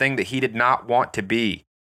example of the thing that he did not want to be,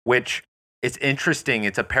 which is interesting.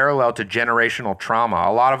 It's a parallel to generational trauma.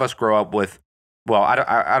 A lot of us grow up with, well,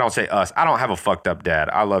 I don't say us. I don't have a fucked up dad.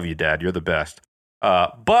 I love you, Dad. You're the best.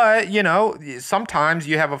 But, you know, sometimes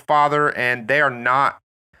you have a father and they are not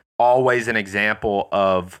always an example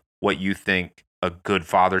of what you think a good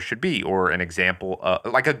father should be, or an example,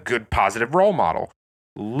 like a good positive role model.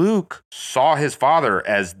 Luke saw his father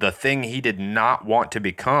as the thing he did not want to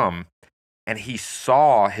become, and he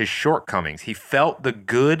saw his shortcomings. He felt the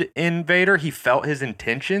good in Vader. He felt his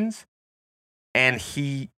intentions, and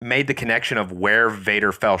he made the connection of where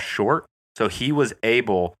Vader fell short. So he was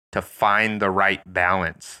able to find the right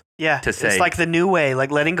balance. Yeah, to say, it's like the new way,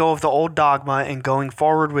 like letting go of the old dogma and going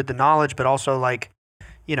forward with the knowledge, but also like,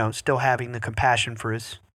 you know, still having the compassion for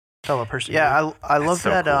his fellow person. Yeah, I love so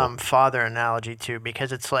that cool. father analogy too,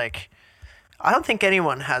 because it's like, I don't think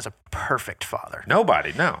anyone has a perfect father.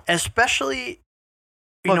 Nobody, no. Especially,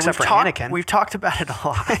 except for Anakin. We've talked about it a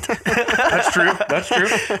lot. That's true. That's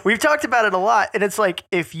true. We've talked about it a lot, and it's like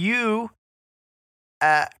if you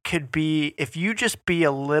if you just be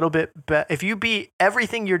a little bit better, if you be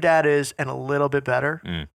everything your dad is and a little bit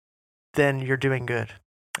better, then you're doing good.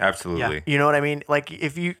 Absolutely. Yeah. You know what I mean? Like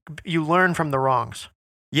if you learn from the wrongs.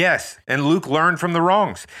 Yes, and Luke learned from the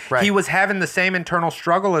wrongs. Right. He was having the same internal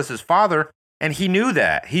struggle as his father, and he knew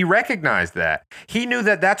that. He recognized that. He knew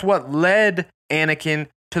that that's what led Anakin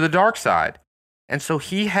to the dark side. And so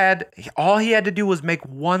all he had to do was make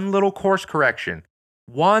one little course correction,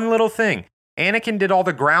 one little thing. Anakin did all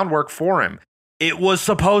the groundwork for him. It was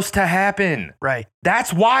supposed to happen. Right.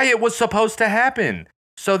 That's why it was supposed to happen.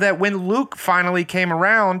 So that when Luke finally came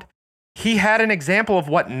around, he had an example of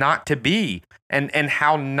what not to be and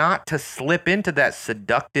how not to slip into that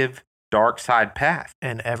seductive dark side path.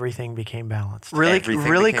 And everything became balanced.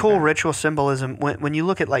 Really cool ritual symbolism. When you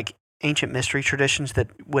look at like ancient mystery traditions that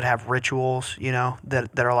would have rituals, you know,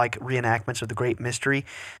 that are like reenactments of the great mystery,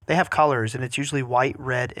 they have colors, and it's usually white,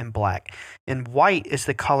 red, and black. And white is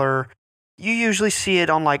the color, you usually see it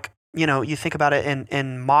on like, you know, you think about it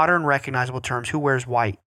in modern recognizable terms, who wears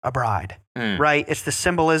white? A bride, right? It's the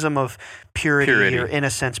symbolism of purity or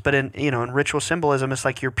innocence. But in ritual symbolism, it's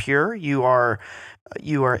like you're pure, you are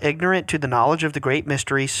ignorant to the knowledge of the great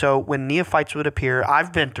mystery. So when neophytes would appear,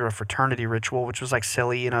 I've been through a fraternity ritual, which was like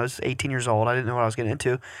silly. You know, I was 18 years old. I didn't know what I was getting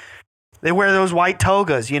into. They wear those white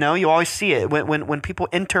togas, you know, you always see it. When people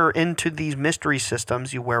enter into these mystery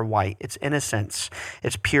systems, you wear white. It's innocence,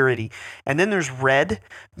 it's purity. And then there's red.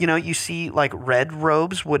 You know, you see like red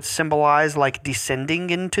robes would symbolize like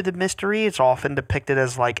descending into the mystery. It's often depicted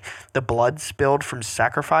as like the blood spilled from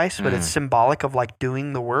sacrifice, but it's symbolic of like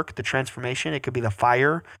doing the work, the transformation. It could be the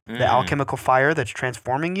fire, the alchemical fire that's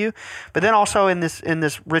transforming you. But then also in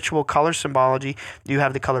this ritual color symbology, you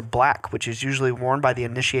have the color black, which is usually worn by the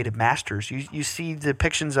initiated master. You see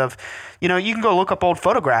depictions of, you know, you can go look up old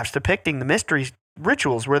photographs depicting the mystery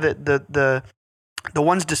rituals where the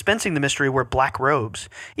ones dispensing the mystery wear black robes.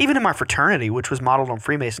 Even in my fraternity, which was modeled on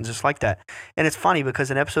Freemasons, just like that. And it's funny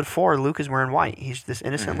because in episode 4, Luke is wearing white. He's this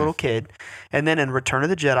innocent little kid. And then in Return of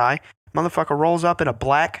the Jedi, motherfucker rolls up in a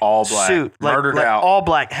all black suit, murdered out, all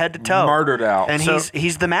black, head to toe, murdered out, and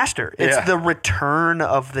he's the master. It's the return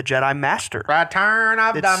of the Jedi Master. Return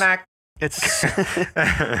of the Mac. It's,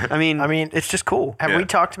 I mean, it's just cool. Have we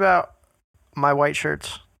talked about my white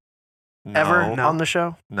shirts ever on the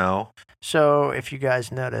show? No. So if you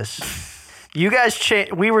guys notice, you guys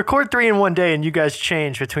change. We record 3 in one day, and you guys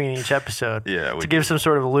change between each episode. To give some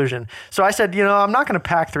sort of illusion. So I said, I'm not going to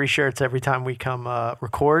pack 3 shirts every time we come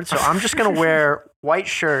record. So I'm just going to wear white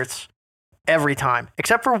shirts every time,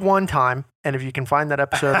 except for one time. And if you can find that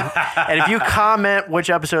episode, and if you comment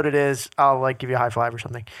which episode it is, I'll give you a high five or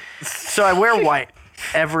something. So I wear white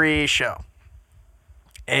every show,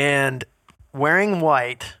 and wearing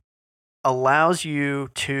white allows you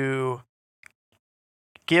to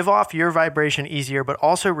give off your vibration easier, but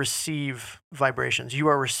also receive vibrations. You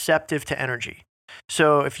are receptive to energy.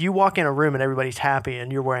 So if you walk in a room and everybody's happy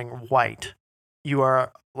and you're wearing white, you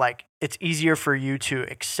are it's easier for you to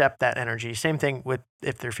accept that energy. Same thing with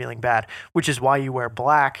if they're feeling bad, which is why you wear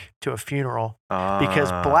black to a funeral, because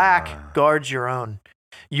black guards your own.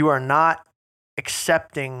 You are not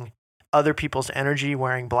accepting other people's energy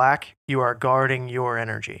wearing black. You are guarding your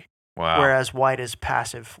energy. Wow. Whereas white is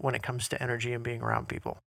passive when it comes to energy and being around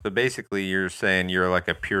people. So basically, you're saying you're like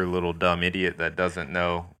a pure little dumb idiot that doesn't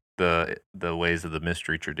know the ways of the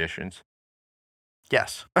mystery traditions.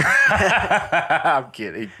 Yes. I'm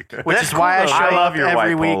kidding. Which is why I show up your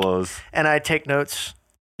every white week polos. And I take notes.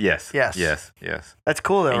 Yes. Yes. That's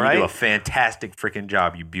cool though, and right? You do a fantastic freaking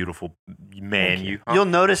job, you beautiful man. You'll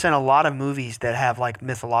notice in a lot of movies that have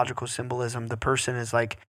mythological symbolism, the person is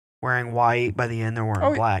wearing white. By the end, they're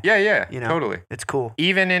wearing black. Yeah. Totally. It's cool.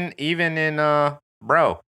 Even in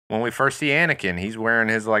bro, when we first see Anakin, he's wearing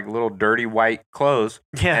his little dirty white clothes.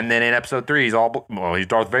 Yeah. And then in episode 3, he's he's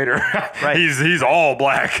Darth Vader. Right. he's all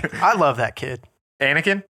black. I love that kid.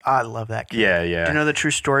 Anakin? I love that kid. Yeah. Do you know the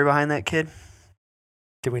true story behind that kid?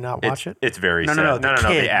 Did we not watch it? It's very No, sad. No, the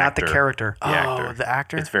kid, the actor. not the character. The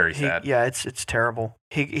actor? It's very sad. It's terrible.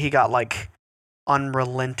 He got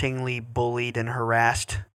unrelentingly bullied and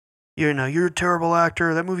harassed. You're a terrible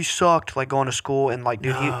actor. That movie sucked. Going to school and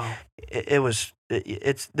dude,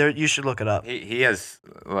 it's there. You should look it up. He has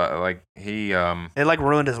it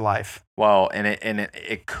ruined his life. Well, and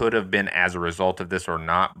it could have been as a result of this or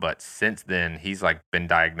not, but since then he's been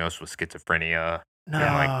diagnosed with schizophrenia. No.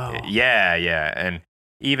 And and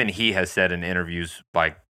even he has said in interviews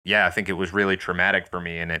I think it was really traumatic for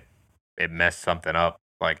me, and it messed something up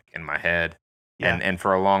in my head. Yeah. And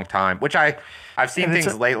for a long time, which I've seen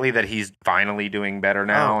things lately that he's finally doing better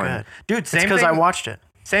now. Oh, and dude, same because thing. I watched it.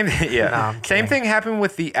 Same thing, yeah. No, same thing happened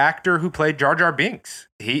with the actor who played Jar Jar Binks.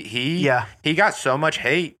 He got so much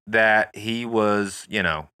hate that he was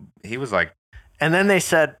like. And then they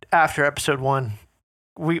said after episode 1,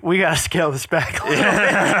 we got to scale this back. We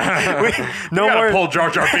gotta pull Jar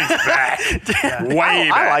Jar Binks back. Way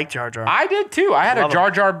back. I like Jar Jar. I did too. I had Love a Jar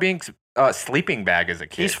Jar Binks sleeping bag as a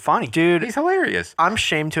kid. He's funny, dude. He's hilarious. I'm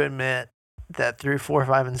ashamed to admit that through 4,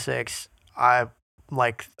 5, and 6, I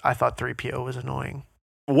thought 3PO was annoying.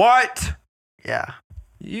 What? Yeah.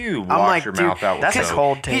 You wash your mouth out with that's soap. a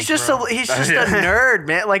cold take. He's just a nerd,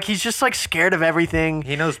 man. He's just scared of everything.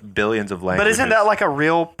 He knows billions of languages. But isn't that a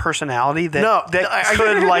real personality that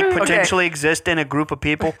could potentially exist in a group of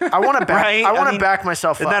people? I want to back. I want to back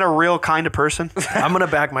myself up. Isn't that a real kind of person? I'm going to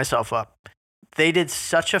back myself up. They did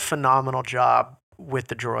such a phenomenal job with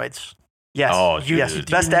the droids. Yes. Oh, you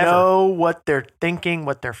best know what they're thinking,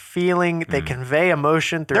 what they're feeling. They convey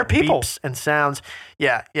emotion through they're people. beeps and sounds.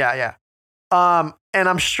 Yeah. And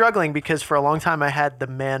I'm struggling because for a long time I had the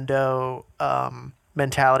Mando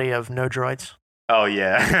mentality of no droids. Oh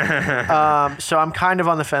yeah. So I'm kind of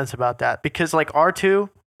on the fence about that because R2,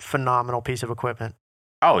 phenomenal piece of equipment.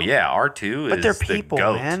 Oh yeah, R2 but is they're people, the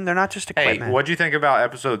GOAT. man. They're not just equipment. Hey, what'd you think about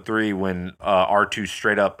episode 3 when R2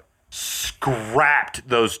 straight up scrapped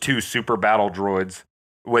those 2 super battle droids?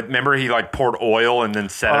 Remember he poured oil and then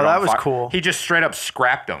set it on fire? Oh, that was cool. He just straight up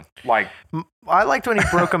scrapped them. I liked when he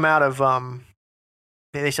broke them out of.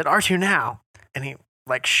 They said R2 now, and he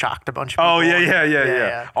shocked a bunch of people. Oh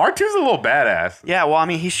yeah. R2's a little badass. Yeah, well, I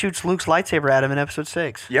mean, he shoots Luke's lightsaber at him in episode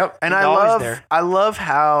 6. Yep. And He's I love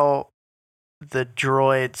how the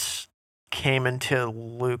droids came into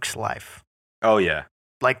Luke's life. Oh yeah.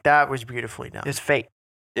 That was beautifully done. It's fate.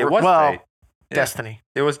 It was fate. Destiny.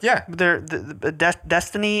 It was, yeah.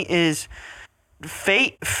 Destiny is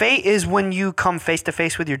Fate is when you come face to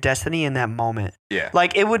face with your destiny in that moment. Yeah.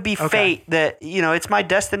 Like it would be fate that, it's my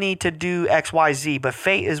destiny to do X, Y, Z, but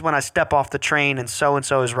fate is when I step off the train and so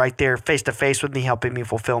is right there face to face with me, helping me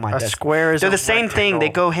fulfill my destiny. Square is They're a the same thing. They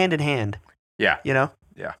go hand in hand. Yeah. Yeah.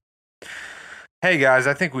 Hey guys,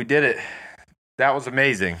 I think we did it. That was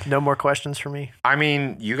amazing. No more questions for me. I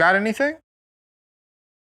mean, you got anything?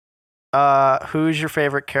 Who's your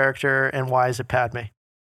favorite character and why is it Padme?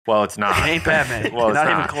 Well, it's not. It ain't Batman. Well, it's not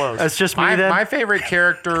not even close. It's just me then. My favorite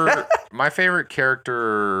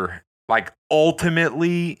character. Like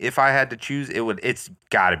ultimately, if I had to choose, it's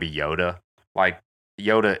got to be Yoda. Like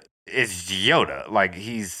Yoda is Yoda. Like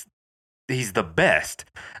he's the best.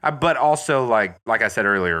 But also, like I said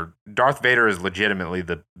earlier, Darth Vader is legitimately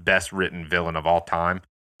the best written villain of all time.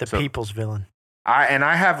 The people's villain. I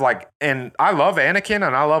love Anakin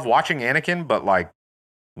and I love watching Anakin, but like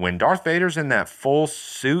when Darth Vader's in that full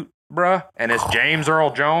suit, bruh, and it's James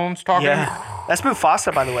Earl Jones talking. Yeah. That's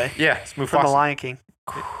Mufasa, by the way. Yeah, it's Mufasa. From The Lion King.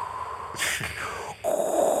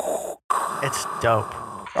 It's dope.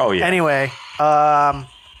 Oh, yeah. Anyway,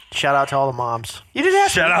 shout out to all the moms. You didn't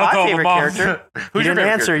ask me my favorite character. You didn't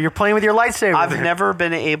answer. You're playing with your lightsaber. I've never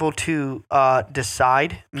been able to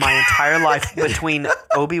decide my entire life between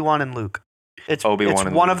Obi-Wan and Luke. It's Obi-Wan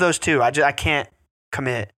and one Luke. of those two. I can't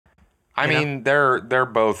commit. I mean, they're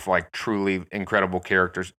both like truly incredible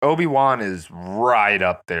characters. Obi-Wan is right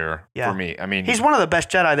up there for me. I mean, he's one of the best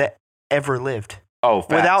Jedi that ever lived. Oh,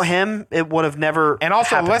 facts. Without him, it would have never. And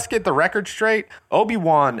also, happened. let's get the record straight.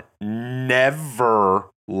 Obi-Wan never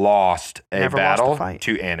lost a battle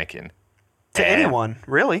to Anakin. To anyone,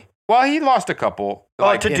 really. Well, he lost a couple. To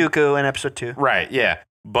Dooku in Episode 2. Right, yeah.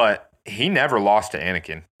 But he never lost to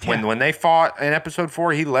Anakin. Yeah. When they fought in Episode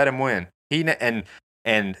 4, he let him win.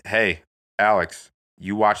 And hey, Alex,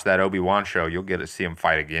 you watch that Obi-Wan show, you'll get to see him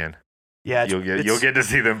fight again. Yeah, you'll get to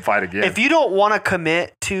see them fight again. If you don't want to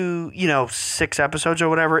commit to 6 episodes or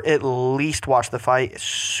whatever, at least watch the fight. It's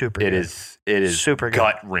super good. It is super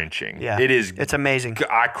gut wrenching. Yeah, it's amazing.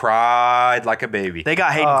 I cried like a baby. They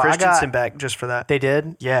got Hayden Christensen back just for that. They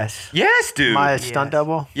did? Yes. Yes, dude. My stunt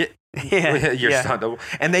double? Yeah. Yeah. Your stunt double.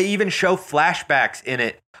 And they even show flashbacks in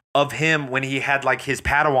it of him when he had like his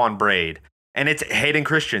Padawan braid. And it's Hayden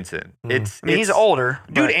Christensen. He's older.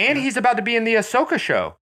 Dude, and he's about to be in the Ahsoka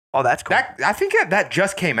show. Oh, that's cool. I think that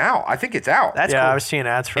just came out. I think it's out. That's cool. I was seeing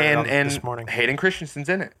ads for it this morning. Hayden Christensen's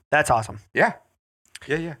in it. That's awesome. Yeah.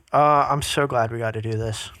 Yeah. I'm so glad we got to do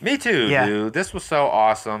this. Me too, dude. This was so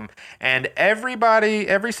awesome. And every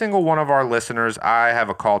single one of our listeners, I have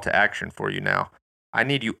a call to action for you now. I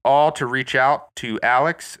need you all to reach out to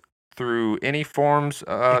Alex through any forms.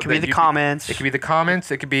 It could be the comments. It could be the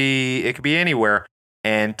comments. It could be anywhere.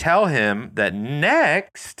 And tell him that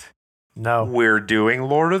next... No. We're doing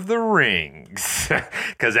Lord of the Rings.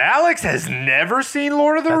 Because Alex has never seen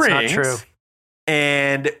Lord of the Rings. That's not true.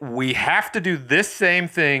 And we have to do this same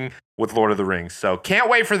thing with Lord of the Rings. So can't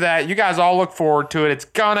wait for that. You guys all look forward to it. It's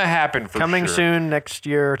going to happen for Coming sure. soon, next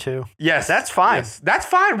year or two. Yes. That's fine. Yes, that's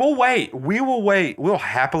fine. We'll wait. We will wait. We'll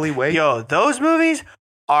happily wait. Yo, those movies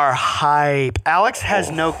are hype. Alex has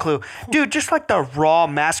no clue. Dude, just like the raw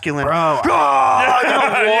masculine war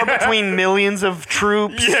between millions of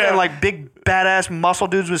troops and like big badass muscle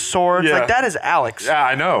dudes with swords. Yeah. Like that is Alex. Yeah,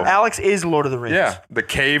 I know. Alex is Lord of the Rings. Yeah. The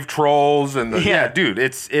cave trolls and dude,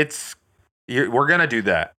 we're going to do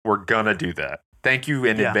that. We're going to do that. Thank you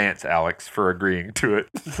in advance, Alex, for agreeing to it.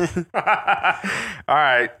 All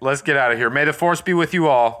right, let's get out of here. May the force be with you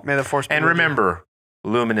all. May the force be and with remember,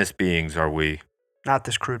 luminous beings are we. Not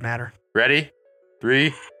this crude matter. Ready?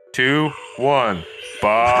 3, 2, 1.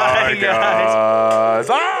 Bye, guys.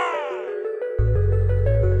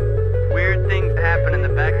 Weird things happen in the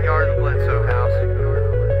backyard of the Bledsoe house.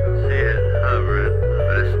 See it hovering,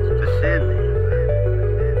 but it's descending.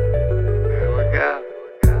 There we go.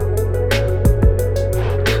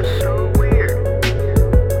 This is so weird.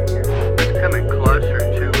 It's coming closer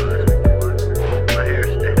to us. My hair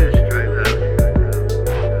standing straight up.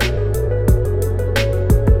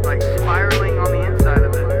 Like spiraling on the inside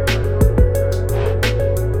of it.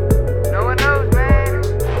 No one knows, man.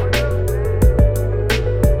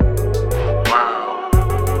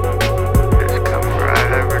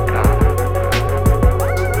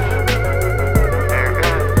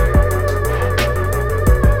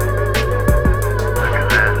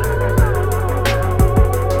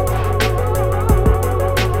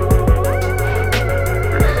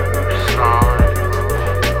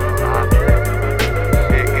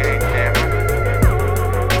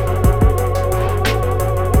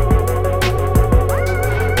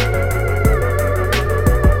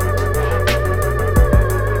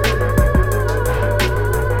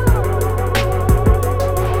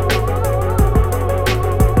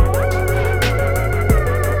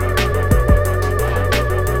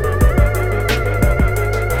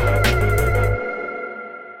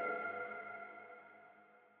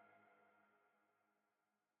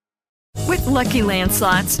 Lucky Land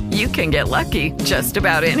Slots, you can get lucky just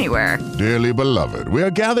about anywhere. Dearly beloved, we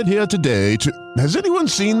are gathered here today to... Has anyone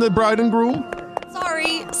seen the bride and groom?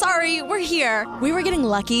 Sorry, we're here. We were getting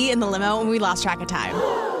lucky in the limo and we lost track of time.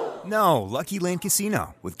 No, Lucky Land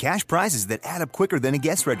Casino, with cash prizes that add up quicker than a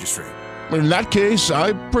guest registry. In that case,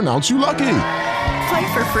 I pronounce you lucky.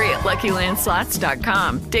 Play for free at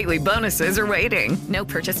LuckyLandSlots.com. Daily bonuses are waiting. No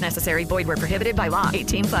purchase necessary. Void where prohibited by law.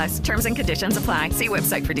 18+. Terms and conditions apply. See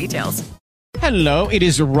website for details. Hello, it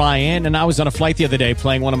is Ryan, and I was on a flight the other day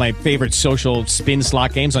playing one of my favorite social spin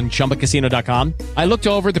slot games on ChumbaCasino.com. I looked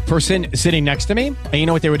over at the person sitting next to me, and you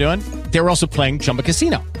know what they were doing? They were also playing Chumba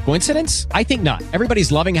Casino. Coincidence? I think not.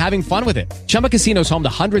 Everybody's loving having fun with it. Chumba Casino is home to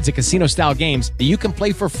hundreds of casino-style games that you can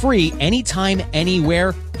play for free anytime,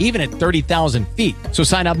 anywhere, even at 30,000 feet. So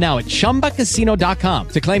sign up now at ChumbaCasino.com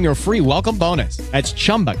to claim your free welcome bonus. That's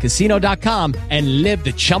ChumbaCasino.com and live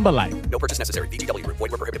the Chumba life. No purchase necessary. VGW. Void where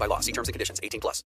prohibited by law. See terms and conditions. 18+.